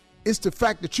times. It's the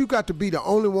fact that you got to be the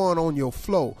only one on your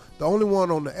floor, the only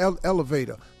one on the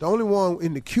elevator, the only one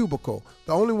in the cubicle,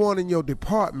 the only one in your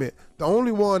department, the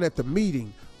only one at the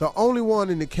meeting, the only one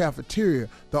in the cafeteria,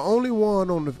 the only one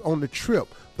on the trip,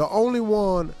 the only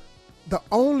one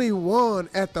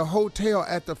at the hotel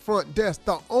at the front desk,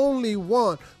 the only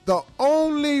one's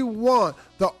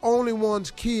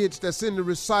kids that's in the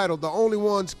recital, the only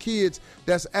one's kids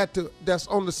that's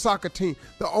on the soccer team,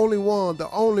 the only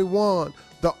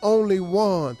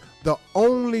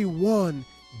one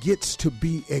gets to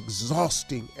be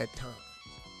exhausting at times.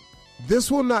 This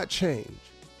will not change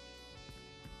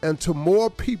until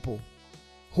more people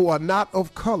who are not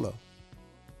of color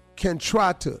can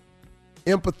try to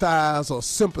empathize or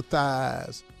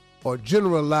sympathize or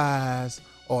generalize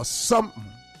or something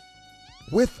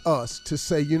with us to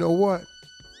say, you know what?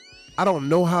 I don't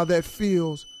know how that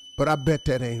feels, but I bet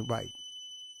that ain't right.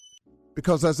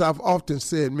 Because as I've often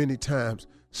said many times,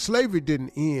 slavery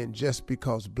didn't end just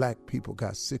because black people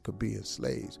got sick of being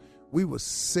slaves. We were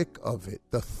sick of it,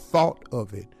 the thought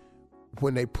of it,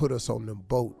 when they put us on them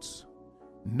boats.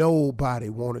 Nobody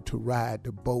wanted to ride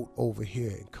the boat over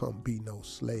here and come be no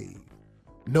slave.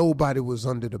 Nobody was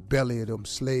under the belly of them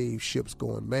slave ships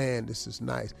going, man, this is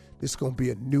nice. This is going to be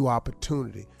a new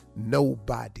opportunity.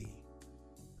 Nobody.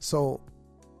 So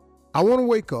I want to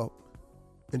wake up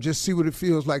and just see what it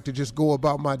feels like to just go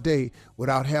about my day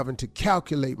without having to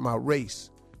calculate my race,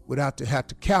 without to have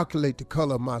to calculate the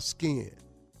color of my skin.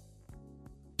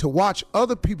 To watch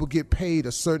other people get paid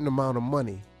a certain amount of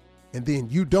money, and then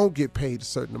you don't get paid a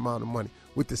certain amount of money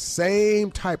with the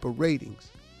same type of ratings,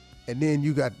 and then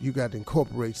you got to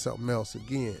incorporate something else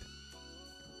again.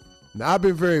 Now, I've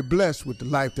been very blessed with the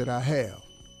life that I have,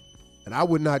 and I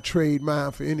would not trade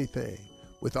mine for anything.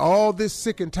 With all this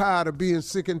sick and tired of being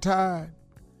sick and tired,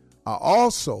 I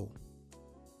also,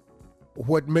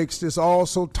 what makes this all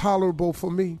so tolerable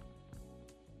for me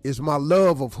is my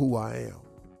love of who I am.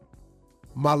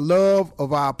 My love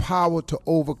of our power to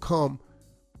overcome,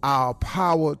 our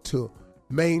power to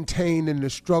maintain in the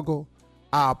struggle,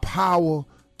 our power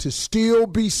to still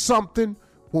be something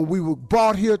when we were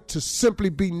brought here to simply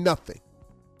be nothing.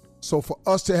 So for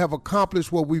us to have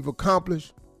accomplished what we've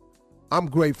accomplished, I'm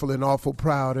grateful and awful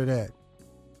proud of that.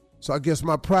 So I guess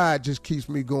my pride just keeps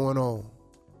me going on.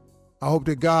 I hope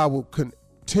that God will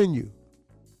continue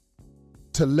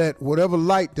to let whatever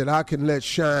light that I can let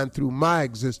shine through my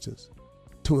existence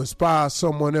to inspire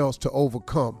someone else to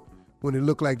overcome when it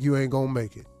look like you ain't gonna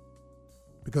make it.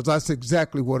 Because that's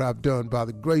exactly what I've done. By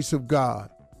the grace of God,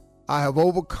 I have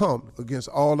overcome against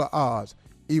all the odds,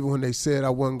 even when they said I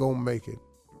wasn't gonna make it.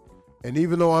 And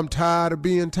even though I'm tired of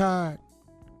being tired,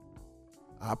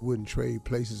 I wouldn't trade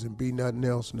places and be nothing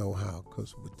else no how,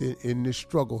 because in this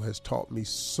struggle has taught me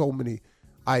so many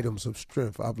items of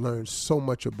strength. I've learned so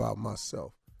much about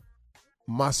myself.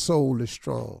 My soul is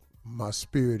strong. My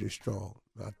spirit is strong.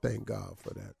 I thank God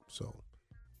for that. So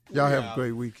y'all have a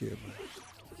great weekend, man.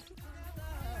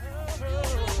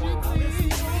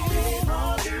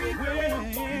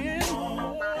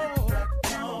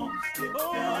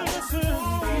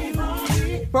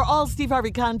 For all Steve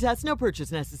Harvey contests, no purchase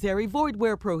necessary, void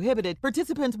where prohibited.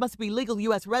 Participants must be legal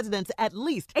U.S. residents at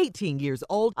least 18 years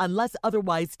old unless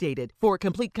otherwise stated. For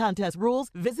complete contest rules,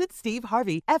 visit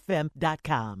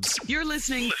SteveHarveyFM.com. You're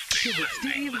listening to the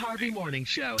Steve Harvey Morning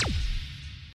Show.